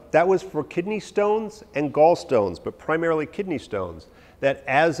that was for kidney stones and gallstones, but primarily kidney stones. That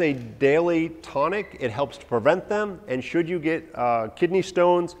as a daily tonic, it helps to prevent them, and should you get kidney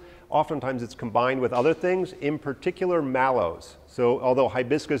stones, oftentimes it's combined with other things, in particular mallows. So although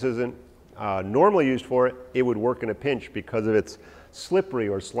hibiscus isn't normally used for it, it would work in a pinch because of its slippery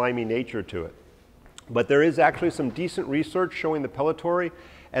or slimy nature to it. But there is actually some decent research showing the pellitory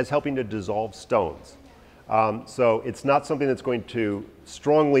as helping to dissolve stones. So it's not something that's going to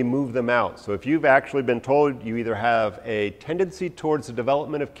strongly move them out. So if you've actually been told you either have a tendency towards the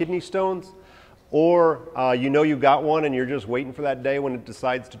development of kidney stones, or you know you got one and you're just waiting for that day when it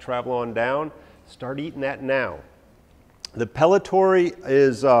decides to travel on down, start eating that now. The pellitory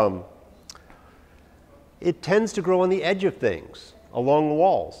is, it tends to grow on the edge of things, along the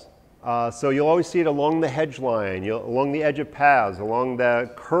walls. So you'll always see it along the hedge line, along the edge of paths, along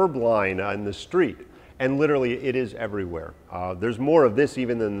the curb line in the street. And literally, it is everywhere. There's more of this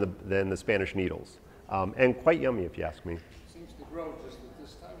even than the Spanish needles. And quite yummy, if you ask me. It seems to grow just at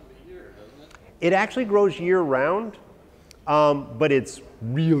this time of the year, doesn't it? It actually grows year-round, but it's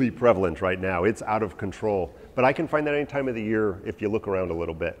really prevalent right now. It's out of control. But I can find that any time of the year if you look around a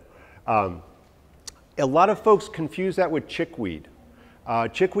little bit. A lot of folks confuse that with chickweed.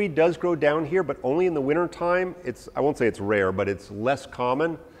 Chickweed does grow down here, but only in the wintertime. I won't say it's rare, but it's less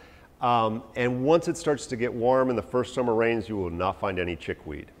common. And once it starts to get warm in the first summer rains, you will not find any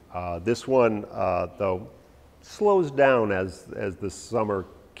chickweed. This one, though, slows down as the summer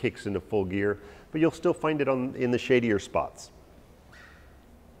kicks into full gear, but you'll still find it in the shadier spots.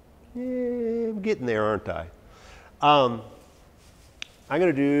 Yeah, I'm getting there, aren't I? I'm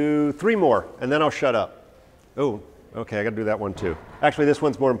going to do 3 more, and then I'll shut up. Oh, okay, I got to do that one too. Actually, this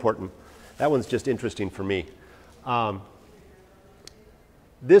one's more important. That one's just interesting for me.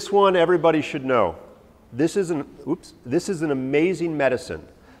 This one everybody should know. This is an amazing medicine.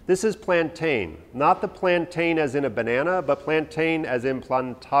 This is plantain, not the plantain as in a banana, but plantain as in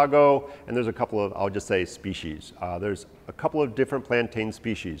plantago, and there's a couple of, I'll just say, species. There's a couple of different plantain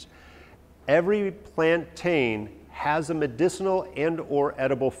species. Every plantain has a medicinal and or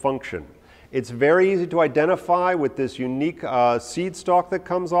edible function. It's very easy to identify with this unique seed stalk that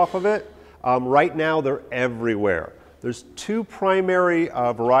comes off of it. Right now they're everywhere. There's two primary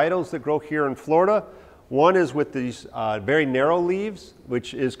varietals that grow here in Florida. One is with these very narrow leaves,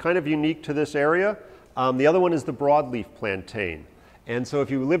 which is kind of unique to this area. The other one is the broadleaf plantain. And so if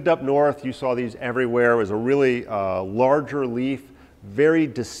you lived up north, you saw these everywhere. It was a really larger leaf, very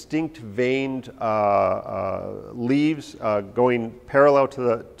distinct veined leaves going parallel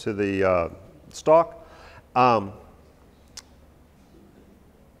to the stalk.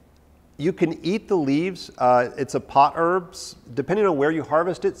 You can eat the leaves. It's a pot herb. Depending on where you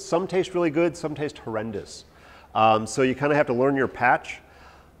harvest it, some taste really good, some taste horrendous. So you kind of have to learn your patch.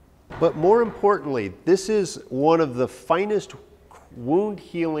 But more importantly, this is one of the finest wound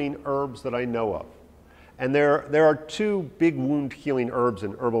healing herbs that I know of. And there are two big wound healing herbs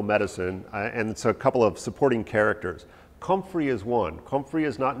in herbal medicine, and it's a couple of supporting characters. Comfrey is one. Comfrey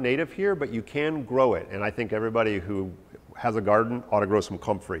is not native here, but you can grow it. And I think everybody who has a garden ought to grow some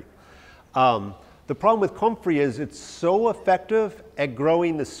comfrey. The problem with comfrey is it's so effective at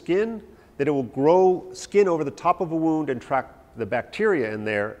growing the skin that it will grow skin over the top of a wound and trap the bacteria in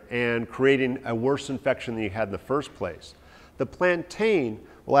there and creating a worse infection than you had in the first place. The plantain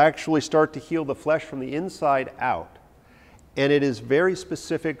will actually start to heal the flesh from the inside out. And it is very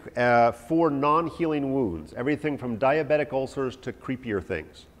specific for non-healing wounds, everything from diabetic ulcers to creepier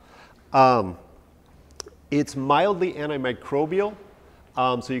things. It's mildly antimicrobial,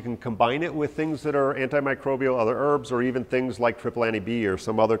 so you can combine it with things that are antimicrobial, other herbs, or even things like triple anti-B or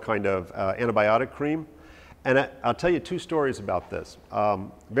some other kind of antibiotic cream. And I'll tell you two stories about this.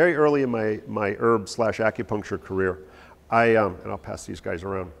 Very early in my herb/acupuncture career, and I'll pass these guys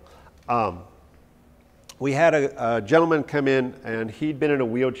around. We had a gentleman come in, and he'd been in a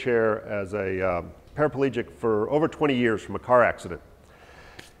wheelchair as a paraplegic for over 20 years from a car accident.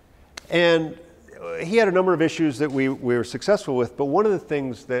 And he had a number of issues that we were successful with, but one of the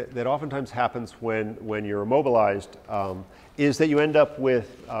things that oftentimes happens when you're immobilized is that you end up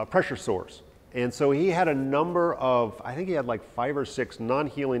with pressure sores. And so he had a number of, I think he had like 5 or 6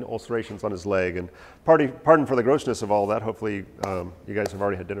 non-healing ulcerations on his leg. And pardon for the grossness of all that. Hopefully you guys have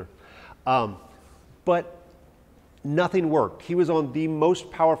already had dinner. But nothing worked. He was on the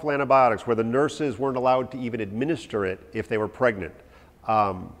most powerful antibiotics where the nurses weren't allowed to even administer it if they were pregnant.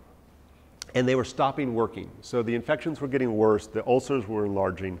 And they were stopping working. So the infections were getting worse, the ulcers were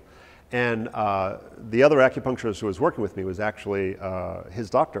enlarging. And the other acupuncturist who was working with me was actually his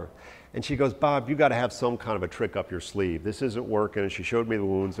doctor. And she goes, Bob, you got to have some kind of a trick up your sleeve. This isn't working. And she showed me the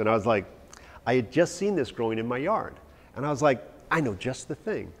wounds. And I was like, I had just seen this growing in my yard. And I was like, I know just the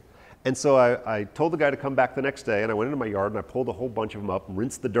thing. And so I told the guy to come back the next day. And I went into my yard and I pulled a whole bunch of them up and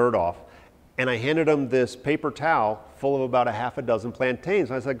rinsed the dirt off. And I handed him this paper towel full of about a half a dozen plantains.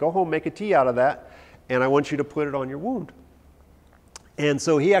 And I said, go home, make a tea out of that. And I want you to put it on your wound. And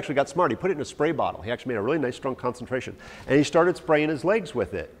so he actually got smart. He put it in a spray bottle. He actually made a really nice, strong concentration. And he started spraying his legs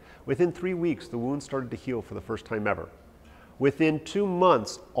with it. Within 3 weeks, the wound started to heal for the first time ever. Within 2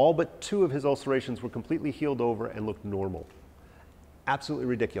 months, all but 2 of his ulcerations were completely healed over and looked normal. Absolutely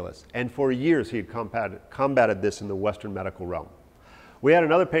ridiculous. And for years, he had combated this in the Western medical realm. We had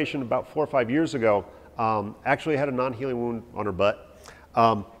another patient about 4 or 5 years ago, actually had a non-healing wound on her butt.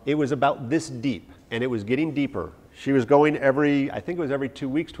 It was about this deep, and it was getting deeper. She was going I think it was every 2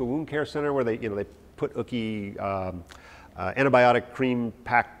 weeks to a wound care center where they put antibiotic cream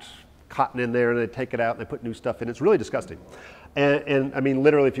packed cotton in there, and they take it out and they put new stuff in. It's really disgusting. And I mean,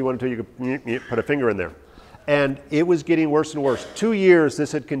 literally, if you wanted to, you could put a finger in there. And it was getting worse and worse. 2 years,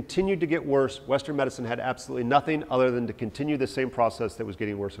 this had continued to get worse. Western medicine had absolutely nothing other than to continue the same process that was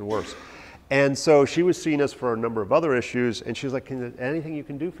getting worse and worse. And so she was seeing us for a number of other issues, and she was like, anything you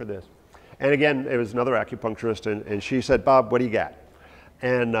can do for this? And again, it was another acupuncturist, and she said, Bob, what do you got?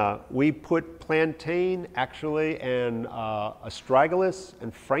 And we put plantain, actually, and astragalus,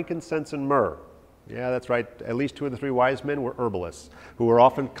 and frankincense, and myrrh. Yeah, that's right. At least 2 of the 3 wise men were herbalists, who were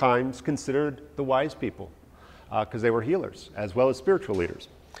oftentimes considered the wise people, because they were healers, as well as spiritual leaders.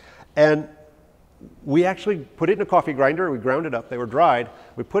 And we actually put it in a coffee grinder, we ground it up, they were dried,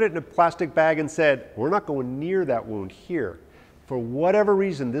 we put it in a plastic bag and said, we're not going near that wound here. For whatever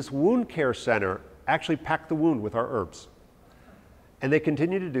reason, this wound care center actually packed the wound with our herbs. And they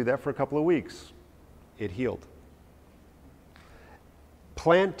continued to do that for a couple of weeks. It healed.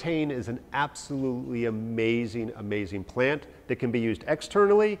 Plantain is an absolutely amazing, amazing plant that can be used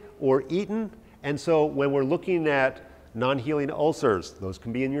externally or eaten. And so when we're looking at non-healing ulcers, those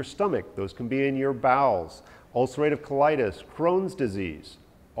can be in your stomach, those can be in your bowels, ulcerative colitis, Crohn's disease.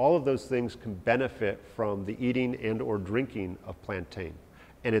 All of those things can benefit from the eating and or drinking of plantain.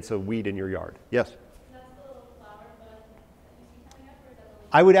 And it's a weed in your yard. Yes? That's the little flower bud that you see coming up, or is that the leaf?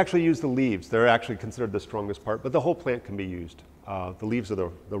 I would actually use the leaves. They're actually considered the strongest part, but the whole plant can be used. The leaves are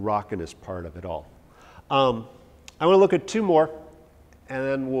the rockinest part of it all. I want to look at two more, and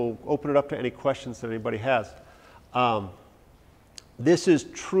then we'll open it up to any questions that anybody has. This is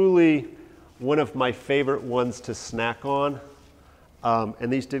truly one of my favorite ones to snack on,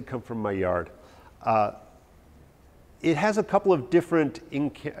 and these did come from my yard. It has a couple of different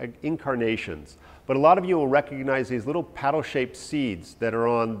incarnations, but a lot of you will recognize these little paddle-shaped seeds that are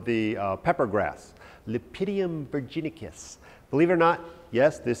on the pepper grass, Lepidium virginicus. Believe it or not,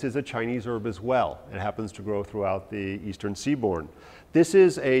 yes, this is a Chinese herb as well. It happens to grow throughout the eastern seaboard. This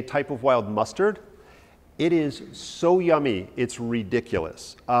is a type of wild mustard. It is so yummy, it's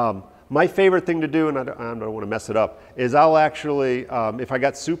ridiculous. My favorite thing to do, and I don't want to mess it up, is I'll actually, if I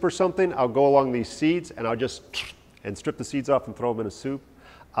got soup or something, I'll go along these seeds and I'll just strip the seeds off and throw them in a soup.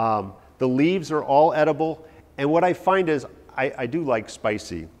 The leaves are all edible, and what I find is I do like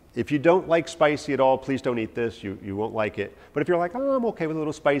spicy. If you don't like spicy at all, please don't eat this, you won't like it. But if you're like, oh, I'm okay with a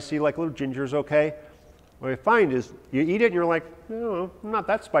little spicy, like a little ginger's okay, what I find is you eat it and you're like, no, not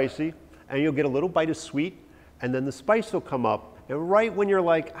that spicy, and you'll get a little bite of sweet, and then the spice will come up, and right when you're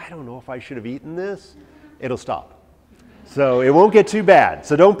like, I don't know if I should have eaten this, it'll stop. So it won't get too bad,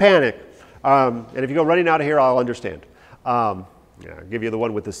 so don't panic. And if you go running out of here, I'll understand. Yeah, I'll give you the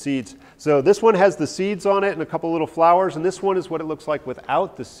one with the seeds. So this one has the seeds on it and a couple little flowers, and this one is what it looks like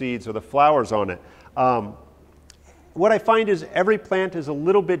without the seeds or the flowers on it. What I find is every plant is a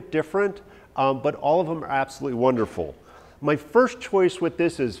little bit different, but all of them are absolutely wonderful. My first choice with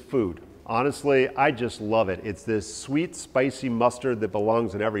this is food. Honestly, I just love it. It's this sweet, spicy mustard that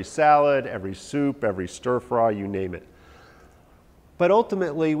belongs in every salad, every soup, every stir fry, you name it. But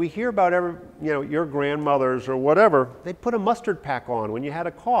ultimately, we hear about your grandmothers or whatever, they'd put a mustard pack on when you had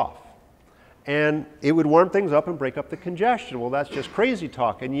a cough. And it would warm things up and break up the congestion. Well, that's just crazy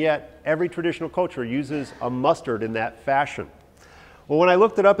talk. And yet, every traditional culture uses a mustard in that fashion. Well, when I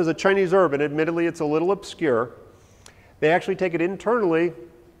looked it up as a Chinese herb, and admittedly it's a little obscure, they actually take it internally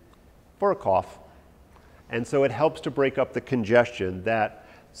for a cough. And so it helps to break up the congestion. That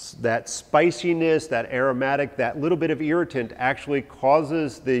spiciness, that aromatic, that little bit of irritant actually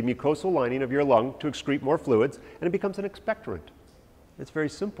causes the mucosal lining of your lung to excrete more fluids, and it becomes an expectorant. It's very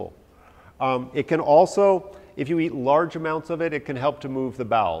simple. It can also, if you eat large amounts of it, it can help to move the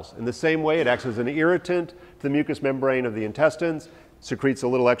bowels. In the same way, it acts as an irritant to the mucous membrane of the intestines, secretes a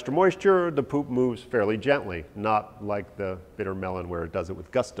little extra moisture, the poop moves fairly gently, not like the bitter melon where it does it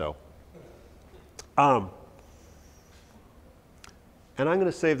with gusto. And I'm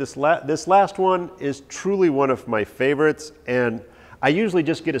going to say this last one is truly one of my favorites, and I usually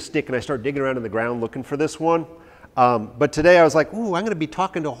just get a stick and I start digging around in the ground looking for this one. But today I was like, ooh, I'm going to be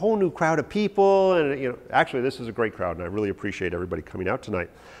talking to a whole new crowd of people, and actually this is a great crowd, and I really appreciate everybody coming out tonight.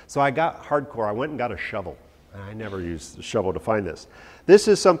 So I got hardcore. I went and got a shovel. I never used a shovel to find this. This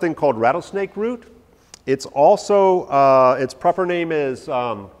is something called rattlesnake root. It's also, its proper name is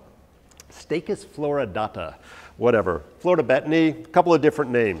Stachys floridata. Whatever, Florida betony, a couple of different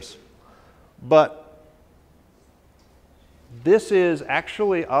names. But this is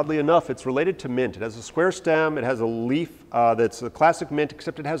actually, oddly enough, it's related to mint. It has a square stem, it has a leaf that's a classic mint,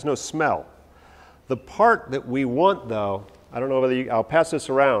 except it has no smell. The part that we want, though, I don't know whether I'll pass this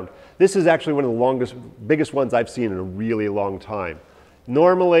around. This is actually one of the biggest ones I've seen in a really long time.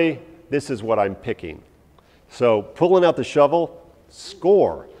 Normally, this is what I'm picking. So pulling out the shovel,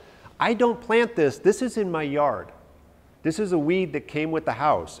 score. I don't plant this. This is in my yard. This is a weed that came with the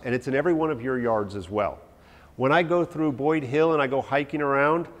house, and it's in every one of your yards as well. When I go through Boyd Hill and I go hiking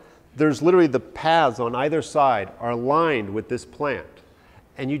around, there's literally the paths on either side are lined with this plant.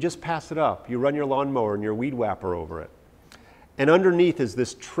 And you just pass it up. You run your lawnmower and your weed whapper over it. And underneath is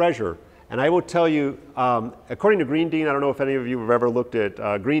this treasure. And I will tell you, according to Green Dean, I don't know if any of you have ever looked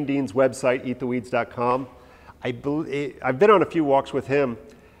at Green Dean's website, eattheweeds.com. I've been on a few walks with him.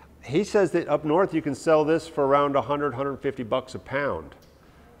 He says that up north you can sell this for around 100, 150 bucks a pound.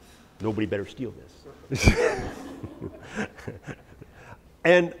 Nobody better steal this.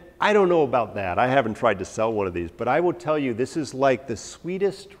 And I don't know about that. I haven't tried to sell one of these, but I will tell you this is like the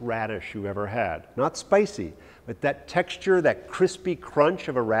sweetest radish you ever had. Not spicy, but that texture, that crispy crunch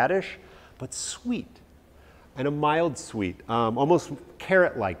of a radish, but sweet. And a mild sweet, almost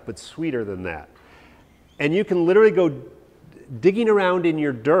carrot-like, but sweeter than that. And you can literally go digging around in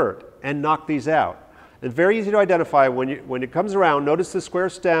your dirt and knock these out. It's very easy to identify when it comes around. Notice the square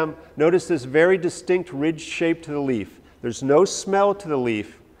stem. Notice this very distinct ridge shape to the leaf. There's no smell to the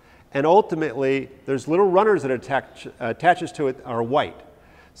leaf. And ultimately, there's little runners that attaches to it are white.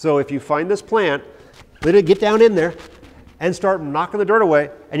 So if you find this plant, literally get down in there and start knocking the dirt away,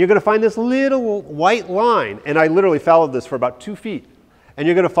 and you're going to find this little white line. And I literally followed this for about 2 feet. And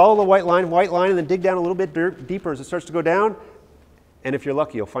you're going to follow the white line, and then dig down a little bit deeper as it starts to go down. And if you're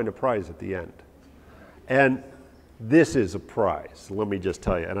lucky, you'll find a prize at the end. And this is a prize, let me just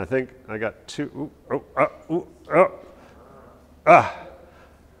tell you. And I think I got two.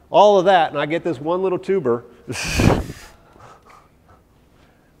 All of that, and I get this one little tuber.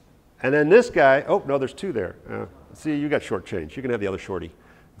 And then this guy, oh, no, there's two there. See, you got short change. You can have the other shorty.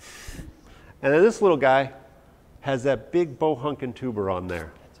 And then this little guy has that big bohunkin tuber on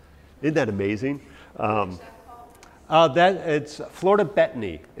there. Isn't that amazing? It's Florida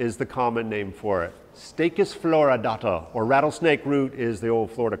betony is the common name for it. Stachys floridata, or rattlesnake root, is the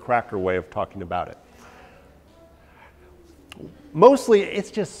old Florida cracker way of talking about it. Mostly,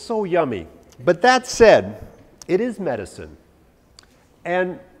 it's just so yummy. But that said, it is medicine.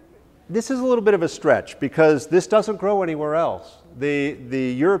 And this is a little bit of a stretch because this doesn't grow anywhere else.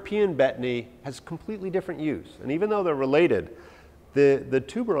 The European betony has completely different use. And even though they're related, the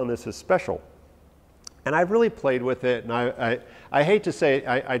tuber on this is special. And I've really played with it, and I hate to say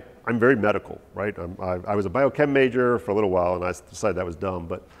it, I'm very medical, right? I was a biochem major for a little while, and I decided that was dumb,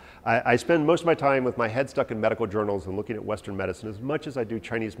 but I spend most of my time with my head stuck in medical journals and looking at Western medicine as much as I do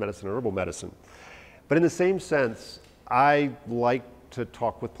Chinese medicine or herbal medicine. But in the same sense, I like to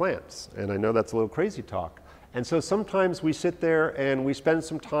talk with plants, and I know that's a little crazy talk. And so sometimes we sit there and we spend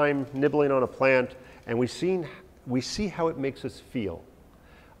some time nibbling on a plant, and we see how it makes us feel.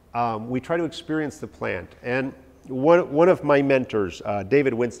 We try to experience the plant. And one of my mentors,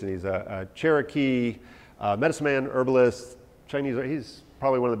 David Winston, he's a Cherokee medicine man, herbalist, Chinese, he's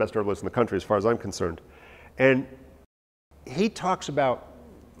probably one of the best herbalists in the country as far as I'm concerned. And he talks about,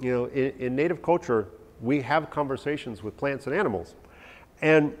 you know, in native culture, we have conversations with plants and animals.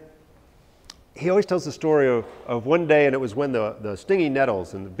 And he always tells the story of one day, and it was when the stinging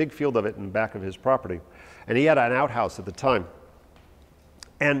nettles, and the big field of it in the back of his property. And he had an outhouse at the time.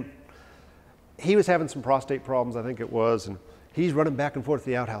 And he was having some prostate problems, I think it was, and he's running back and forth to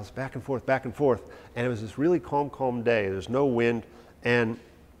the outhouse, back and forth, back and forth. And it was this really calm day. There's no wind. And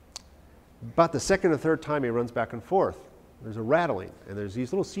about the second or third time he runs back and forth, there's a rattling. And there's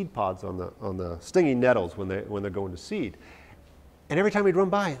these little seed pods on the stinging nettles when they're going to seed. And every time he'd run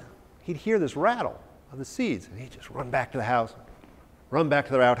by, he'd hear this rattle of the seeds. And he'd just run back to the house, run back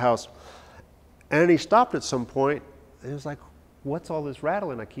to the outhouse. And he stopped at some point, and he was like, what's all this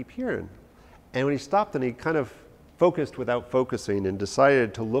rattling I keep hearing? And when he stopped, and he kind of focused without focusing and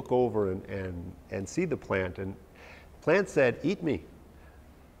decided to look over and see the plant. And the plant said, eat me.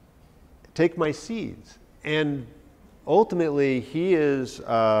 Take my seeds. And ultimately, he is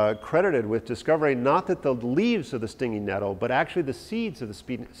credited with discovering not that the leaves of the stinging nettle, but actually the seeds of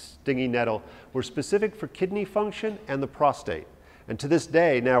the stinging nettle were specific for kidney function and the prostate. And to this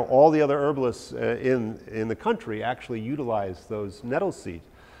day, now all the other herbalists in the country actually utilize those nettle seeds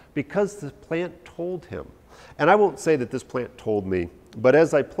because the plant told him. And I won't say that this plant told me, but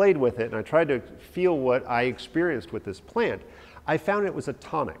as I played with it and I tried to feel what I experienced with this plant, I found it was a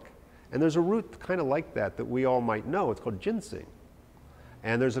tonic. And there's a root kind of like that we all might know. It's called ginseng.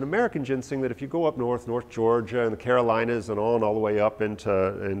 And there's an American ginseng that if you go up north, North Georgia and the Carolinas and all the way up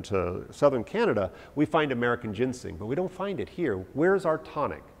into southern Canada, we find American ginseng, but we don't find it here. Where's our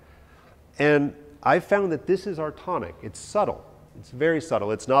tonic? And I found that this is our tonic. It's subtle. It's very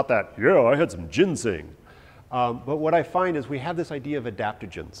subtle. It's not that, yeah, I had some ginseng. But what I find is we have this idea of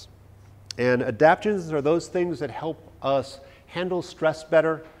adaptogens. And adaptogens are those things that help us handle stress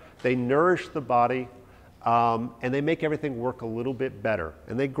better. They nourish the body. And they make everything work a little bit better.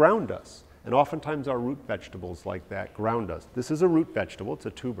 And they ground us. And oftentimes our root vegetables like that ground us. This is a root vegetable, it's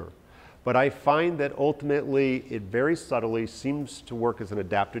a tuber. But I find that ultimately it very subtly seems to work as an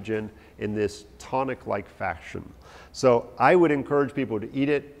adaptogen in this tonic-like fashion. So I would encourage people to eat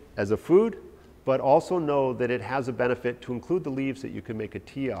it as a food, but also know that it has a benefit to include the leaves that you can make a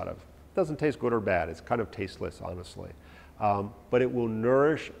tea out of. It doesn't taste good or bad, it's kind of tasteless, honestly. But it will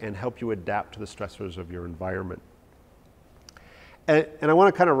nourish and help you adapt to the stressors of your environment. And I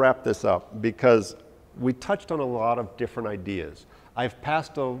want to kind of wrap this up because we touched on a lot of different ideas. I've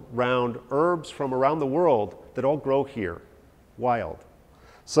passed around herbs from around the world that all grow here, wild.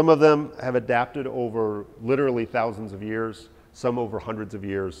 Some of them have adapted over literally thousands of years, some over hundreds of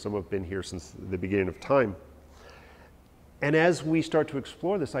years, some have been here since the beginning of time. And as we start to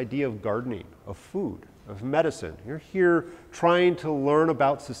explore this idea of gardening, of food, of medicine, you're here trying to learn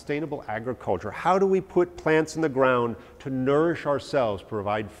about sustainable agriculture. How do we put plants in the ground to nourish ourselves,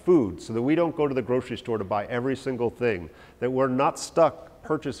 provide food, so that we don't go to the grocery store to buy every single thing, that we're not stuck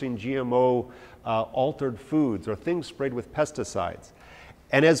purchasing GMO altered foods or things sprayed with pesticides.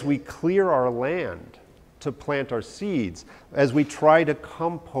 And as we clear our land to plant our seeds, as we try to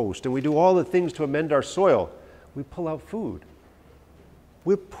compost and we do all the things to amend our soil, we pull out food.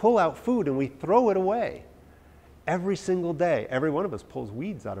 We pull out food and we throw it away. Every single day, every one of us pulls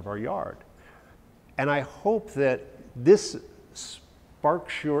weeds out of our yard. And I hope that this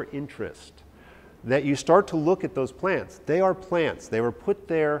sparks your interest, that you start to look at those plants. They are plants. They were put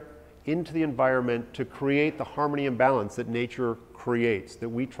there into the environment to create the harmony and balance that nature creates, that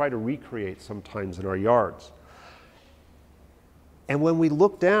we try to recreate sometimes in our yards. And when we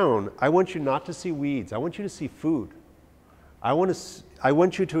look down, I want you not to see weeds. I want you to see food. I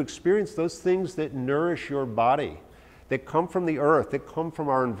want you to experience those things that nourish your body, that come from the earth, that come from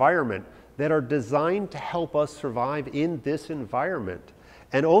our environment, that are designed to help us survive in this environment.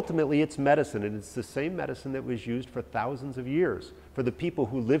 And ultimately, it's medicine, and it's the same medicine that was used for thousands of years, for the people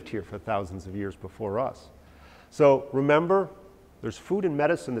who lived here for thousands of years before us. So remember, there's food and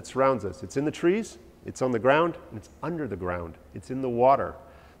medicine that surrounds us. It's in the trees, it's on the ground, and it's under the ground. It's in the water.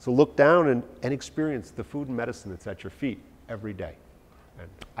 So look down and experience the food and medicine that's at your feet every day. And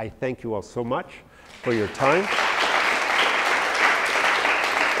I thank you all so much for your time.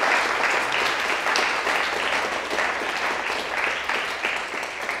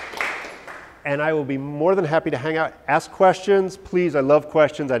 And I will be more than happy to hang out, ask questions. Please, I love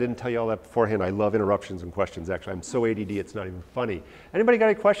questions. I didn't tell you all that beforehand. I love interruptions and questions, actually. I'm so ADD, it's not even funny. Anybody got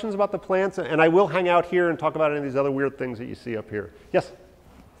any questions about the plants? And I will hang out here and talk about any of these other weird things that you see up here. Yes?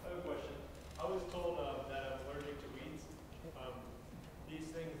 I have a question. I was told that I'm allergic to weeds. These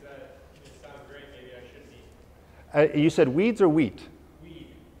things that sound great, maybe I should eat. You said weeds or wheat? Weed.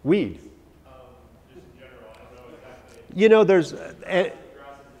 Weed. Just in general, I don't know exactly. You know, there's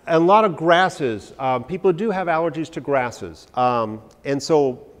a lot of grasses. People do have allergies to grasses. And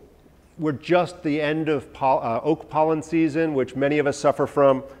so we're just the end of oak pollen season, which many of us suffer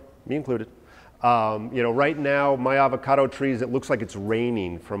from, me included. You know, right now, my avocado trees, it looks like it's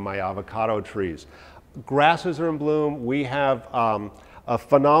raining from my avocado trees. Grasses are in bloom. We have a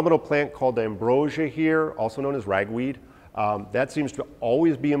phenomenal plant called ambrosia here, also known as ragweed. That seems to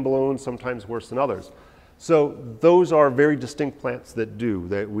always be in bloom, sometimes worse than others. So those are very distinct plants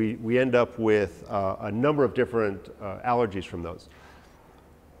that we end up with a number of different allergies from those.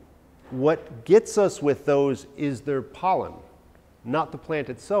 What gets us with those is their pollen, not the plant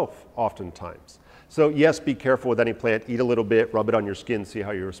itself oftentimes. So yes, be careful with any plant, eat a little bit, rub it on your skin, see how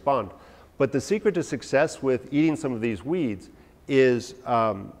you respond. But the secret to success with eating some of these weeds is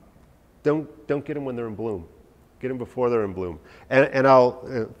don't get them when they're in bloom. Get them before they're in bloom. And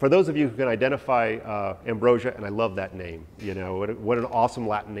I'll, for those of you who can identify ambrosia, and I love that name, you know, what an awesome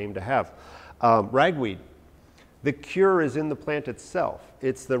Latin name to have. Ragweed, the cure is in the plant itself.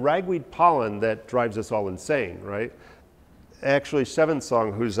 It's the ragweed pollen that drives us all insane, right? Actually,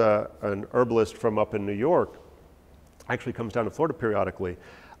 Sevensong, who's an herbalist from up in New York, actually comes down to Florida periodically.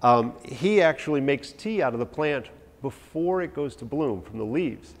 He actually makes tea out of the plant before it goes to bloom from the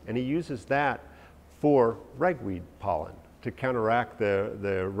leaves, and he uses that for ragweed pollen to counteract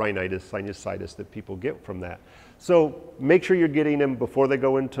the rhinitis, sinusitis that people get from that. So make sure you're getting them before they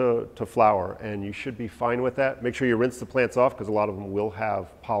go into flower, and you should be fine with that. Make sure you rinse the plants off, because a lot of them will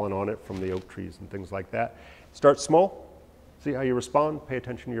have pollen on it from the oak trees and things like that. Start small, see how you respond, pay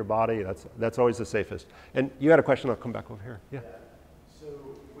attention to your body. That's always the safest. And you had a question, I'll come back over here. Yeah. So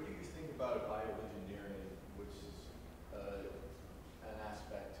what do you think about bioengineering, which is an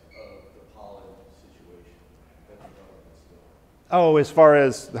aspect of the pollen situation that the government's doing? Oh, as far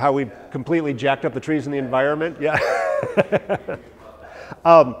as how we completely jacked up the trees in the environment? Yeah.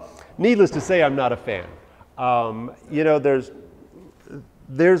 Needless to say, I'm not a fan. You know,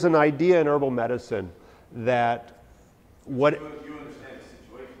 there's an idea in herbal medicine that what... You understand the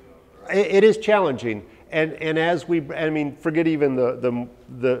situation, though, right? It is challenging. And as I mean, forget even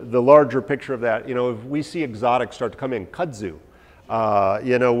the larger picture of that. You know, if we see exotics start to come in, kudzu.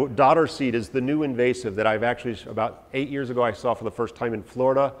 You know, daughter seed is the new invasive that I've actually, about 8 years ago, I saw for the first time in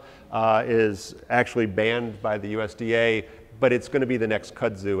Florida, is actually banned by the USDA, but it's going to be the next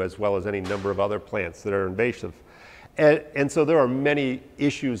kudzu, as well as any number of other plants that are invasive. And so there are many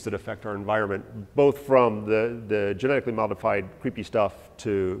issues that affect our environment, both from the genetically modified creepy stuff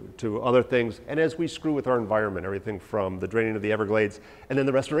to other things. And as we screw with our environment, everything from the draining of the Everglades and then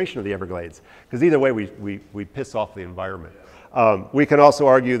the restoration of the Everglades, because either way we piss off the environment. We can also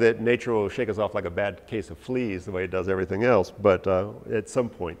argue that nature will shake us off like a bad case of fleas the way it does everything else, but at some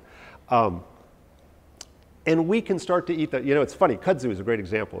point. And we can start to eat that. You know, it's funny, kudzu is a great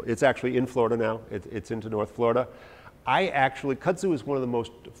example. It's actually in Florida now. It's into North Florida. Kudzu is one of the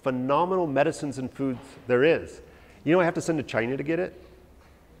most phenomenal medicines and foods there is. You know, I have to send to China to get it?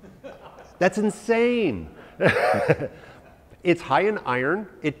 That's insane. It's high in iron.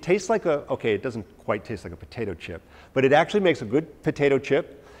 It tastes like okay, it doesn't quite taste like a potato chip, but it actually makes a good potato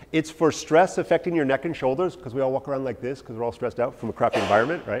chip. It's for stress affecting your neck and shoulders, because we all walk around like this because we're all stressed out from a crappy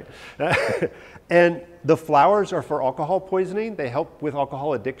environment, right? And the flowers are for alcohol poisoning. They help with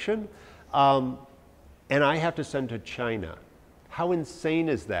alcohol addiction. And I have to send to China. How insane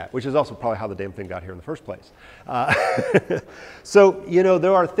is that? Which is also probably how the damn thing got here in the first place. So, you know,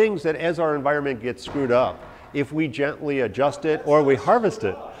 there are things that as our environment gets screwed up, if we gently adjust it or we harvest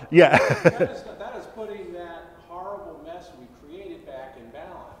it. Yeah. That is putting that horrible mess we created back in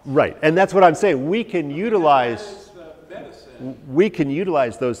balance. Right, and that's what I'm saying. We can utilize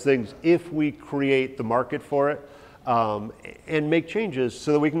those things if we create the market for it and make changes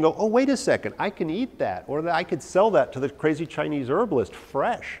so that we can go, oh, wait a second, I can eat that, or I could sell that to the crazy Chinese herbalist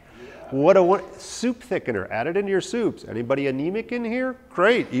fresh. Yeah. Soup thickener, add it into your soups. Anybody anemic in here?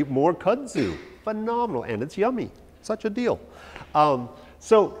 Great, eat more kudzu. Phenomenal, and it's yummy. Such a deal.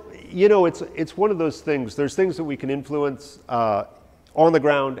 So, you know, it's one of those things. There's things that we can influence on the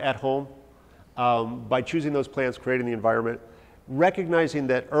ground at home by choosing those plants, creating the environment, recognizing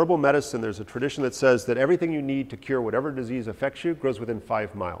that herbal medicine, there's a tradition that says that everything you need to cure whatever disease affects you grows within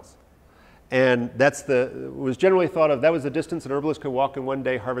 5 miles. And was generally thought of, that was the distance an herbalist could walk in one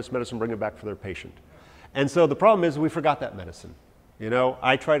day, harvest medicine, bring it back for their patient. And so the problem is we forgot that medicine. You know,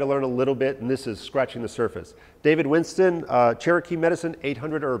 I try to learn a little bit, and this is scratching the surface. David Winston, Cherokee medicine,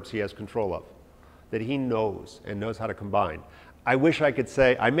 800 herbs he has control of that he knows and knows how to combine. I wish I could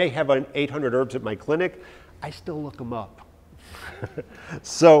say, I may have 800 herbs at my clinic. I still look them up.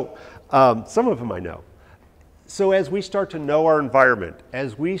 So some of them I know. So as we start to know our environment,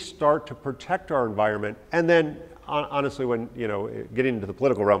 as we start to protect our environment, and then honestly, when, you know, getting into the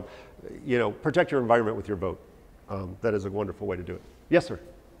political realm, you know, protect your environment with your vote. That is a wonderful way to do it. Yes, sir.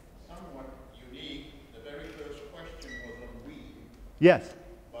 Somewhat unique. The very first question was on weed. Yes.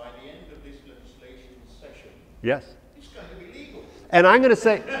 By the end of this legislation session, yes, it's going to be legal. And I'm going to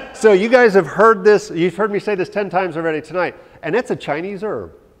say, so you guys have heard this, you've heard me say this 10 times already tonight, and it's a Chinese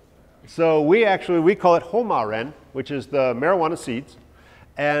herb. So we call it homaren, which is the marijuana seeds,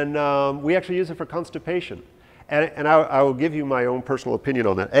 and we actually use it for constipation. And I will give you my own personal opinion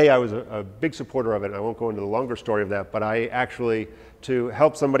on that. I was a big supporter of it, and I won't go into the longer story of that, but I actually, to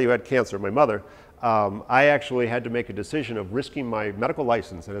help somebody who had cancer, my mother, I actually had to make a decision of risking my medical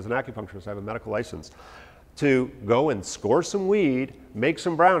license, and as an acupuncturist I have a medical license, to go and score some weed, make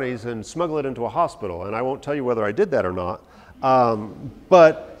some brownies, and smuggle it into a hospital. And I won't tell you whether I did that or not,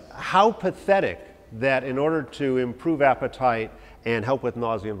 but how pathetic that in order to improve appetite and help with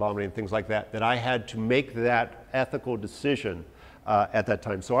nausea and vomiting and things like that, that I had to make that ethical decision at that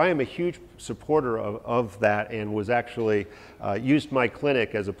time. So I am a huge supporter of that, and was actually used my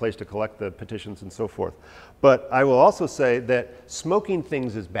clinic as a place to collect the petitions and so forth. But I will also say that smoking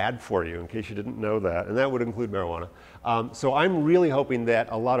things is bad for you, in case you didn't know that, and that would include marijuana. So I'm really hoping that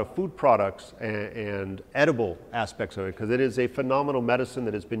a lot of food products and edible aspects of it, because it is a phenomenal medicine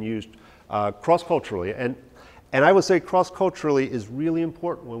that has been used cross-culturally. And I would say cross-culturally is really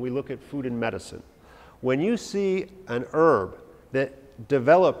important when we look at food and medicine. When you see an herb that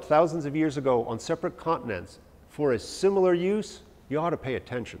developed thousands of years ago on separate continents for a similar use, you ought to pay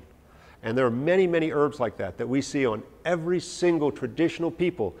attention. And there are many, many herbs like that that we see on every single traditional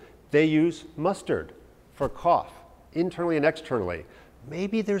people. They use mustard for cough, internally and externally.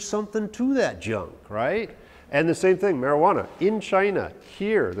 Maybe there's something to that junk, right? And the same thing, marijuana. In China,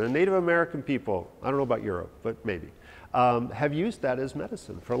 here, the Native American people, I don't know about Europe, but maybe, have used that as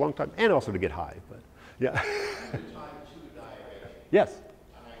medicine for a long time, and also to get high, but yeah. Type 2 diabetic. Yes.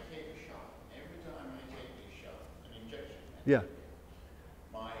 And I take a shot. Every time I take a shot, an injection, Yeah.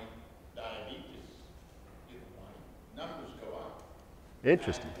 my diabetes, my numbers go up.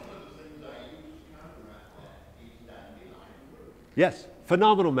 Interesting. And one of the things I use to counteract that is dandelion root. Yes,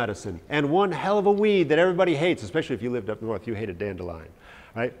 phenomenal medicine, and one hell of a weed that everybody hates, especially if you lived up north, you hated dandelion,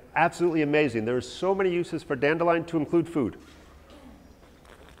 right? Absolutely amazing. There's so many uses for dandelion, to include food.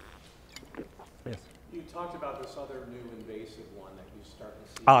 Yes. You talked about this other new invasive one that you start to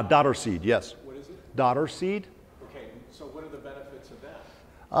see. Dodder seed, yes. What is it? Dodder seed. Okay, so what are the benefits of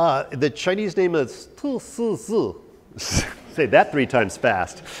that? The Chinese name is Tu Si Si. Say that 3 times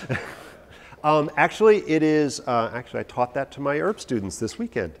fast. Actually, it is, actually I taught that to my herb students this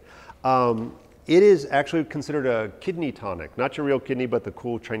weekend. It is actually considered a kidney tonic, not your real kidney, but the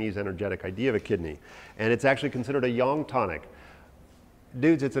cool Chinese energetic idea of a kidney. And it's actually considered a yang tonic.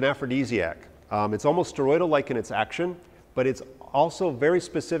 Dudes, it's an aphrodisiac. It's almost steroidal-like in its action, but it's also very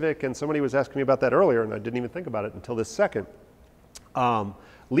specific, and somebody was asking me about that earlier, and I didn't even think about it until this second.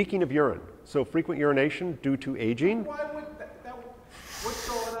 Leaking of urine. So frequent urination due to aging. Why would what's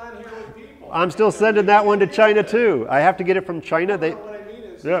going on here with people? I'm still sending that one to China too. I have to get it from China. What I mean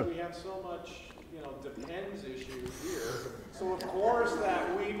is Yeah. we have so much, depends issue here. So of course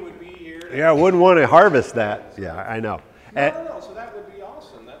that weed would be here. Yeah, I wouldn't want to harvest that. Yeah, I know. No, so that would be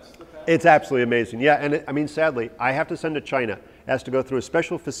awesome. That's the best. It's absolutely amazing. Yeah, and I mean, sadly, I have to send to China. It has to go through a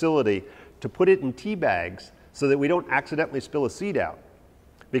special facility to put it in tea bags so that we don't accidentally spill a seed out.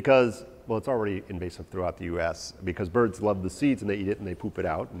 Because, well, it's already invasive throughout the U.S. because birds love the seeds and they eat it and they poop it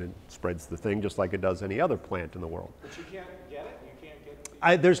out and it spreads the thing just like it does any other plant in the world. But you can't get it? You can't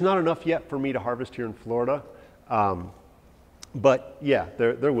get There's not enough yet for me to harvest here in Florida. But yeah,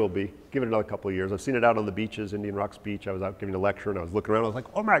 there will be. Give it another couple of years. I've seen it out on the beaches, Indian Rocks Beach. I was out giving a lecture and I was looking around. I was like,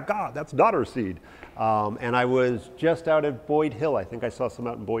 oh my God, that's dodder seed. And I was just out at Boyd Hill. I think I saw some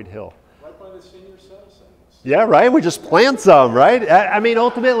out in Boyd Hill. right by the senior citizens. Yeah, right? We just plant some, right? I mean,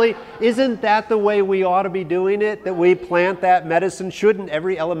 ultimately, isn't that the way we ought to be doing it? That we plant that medicine? Shouldn't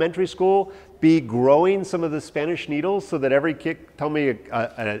every elementary school be growing some of the Spanish needles so that every kid, tell me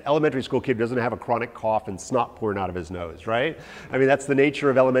an elementary school kid doesn't have a chronic cough and snot pouring out of his nose, right? I mean, that's the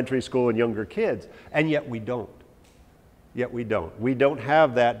nature of elementary school and younger kids. And yet we don't. Yet we don't. We don't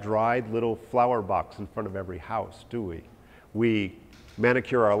have that dried little flower box in front of every house, do we? We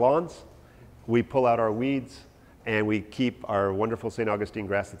manicure our lawns. We pull out our weeds, and we keep our wonderful St. Augustine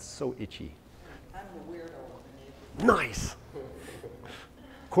grass that's so itchy. I'm the weirdo in the neighborhood. Nice.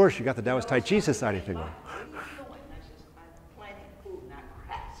 Of course, you got the Taoist Tai Chi Society thing on. What are you doing? I says, I'm planting food, not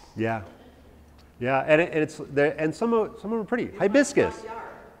grass. Yeah, yeah, and some of them are pretty. Hibiscus. Front yard.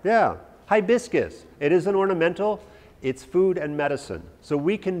 Yeah, hibiscus. It is an ornamental. It's food and medicine. So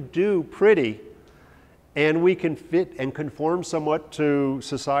we can do pretty, and we can fit and conform somewhat to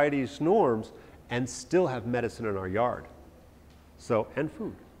society's norms, and still have medicine in our yard. So, and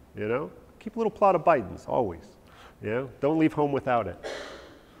food, you know? Keep a little plot of Bidens, always. You know? Don't leave home without it.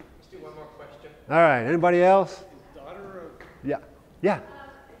 Let's do one more question. All right, anybody else? Daughter of Yeah, yeah. Do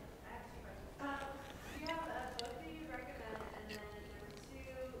you have a book that you recommend? And then number 2,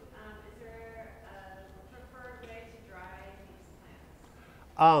 is there a preferred way to dry these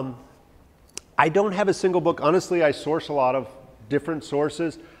plants? I don't have a single book. Honestly, I source a lot of different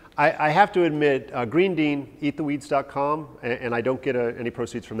sources. I have to admit, Green Dean, eattheweeds.com, and I don't get any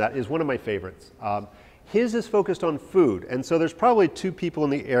proceeds from that, is one of my favorites. His is focused on food, and so there's probably 2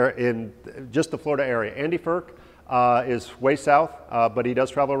 people in just the Florida area. Andy Firk is way south, but he does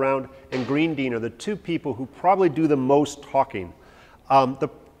travel around, and Green Dean are the 2 people who probably do the most talking.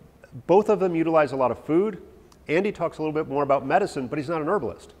 Both of them utilize a lot of food. Andy talks a little bit more about medicine, but he's not an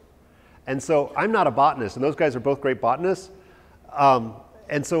herbalist. And so I'm not a botanist, and those guys are both great botanists.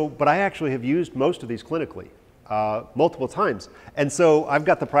 But I actually have used most of these clinically, multiple times. And so I've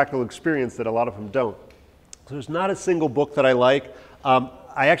got the practical experience that a lot of them don't. So there's not a single book that I like.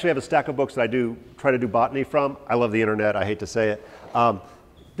 I actually have a stack of books that I try to do botany from. I love the internet, I hate to say it.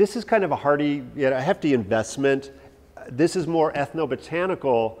 This is kind of a hefty investment. This is more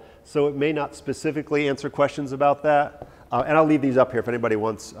ethnobotanical, so it may not specifically answer questions about that. And I'll leave these up here if anybody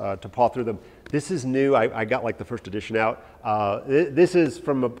wants to paw through them. This is new. I got like the first edition out. This is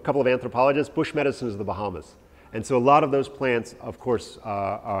from a couple of anthropologists. Bush medicine is the Bahamas. And so a lot of those plants, of course,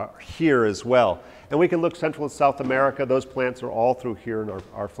 are here as well. And we can look Central and South America. Those plants are all through here in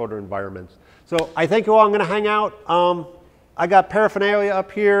our Florida environments. So I thank you all. I'm going to hang out. I got paraphernalia up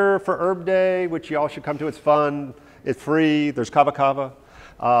here for Herb Day, which you all should come to. It's fun. It's free. There's kava kava.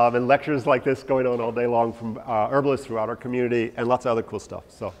 And lectures like this going on all day long from herbalists throughout our community and lots of other cool stuff.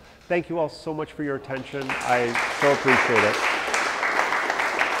 So thank you all so much for your attention. I so appreciate it.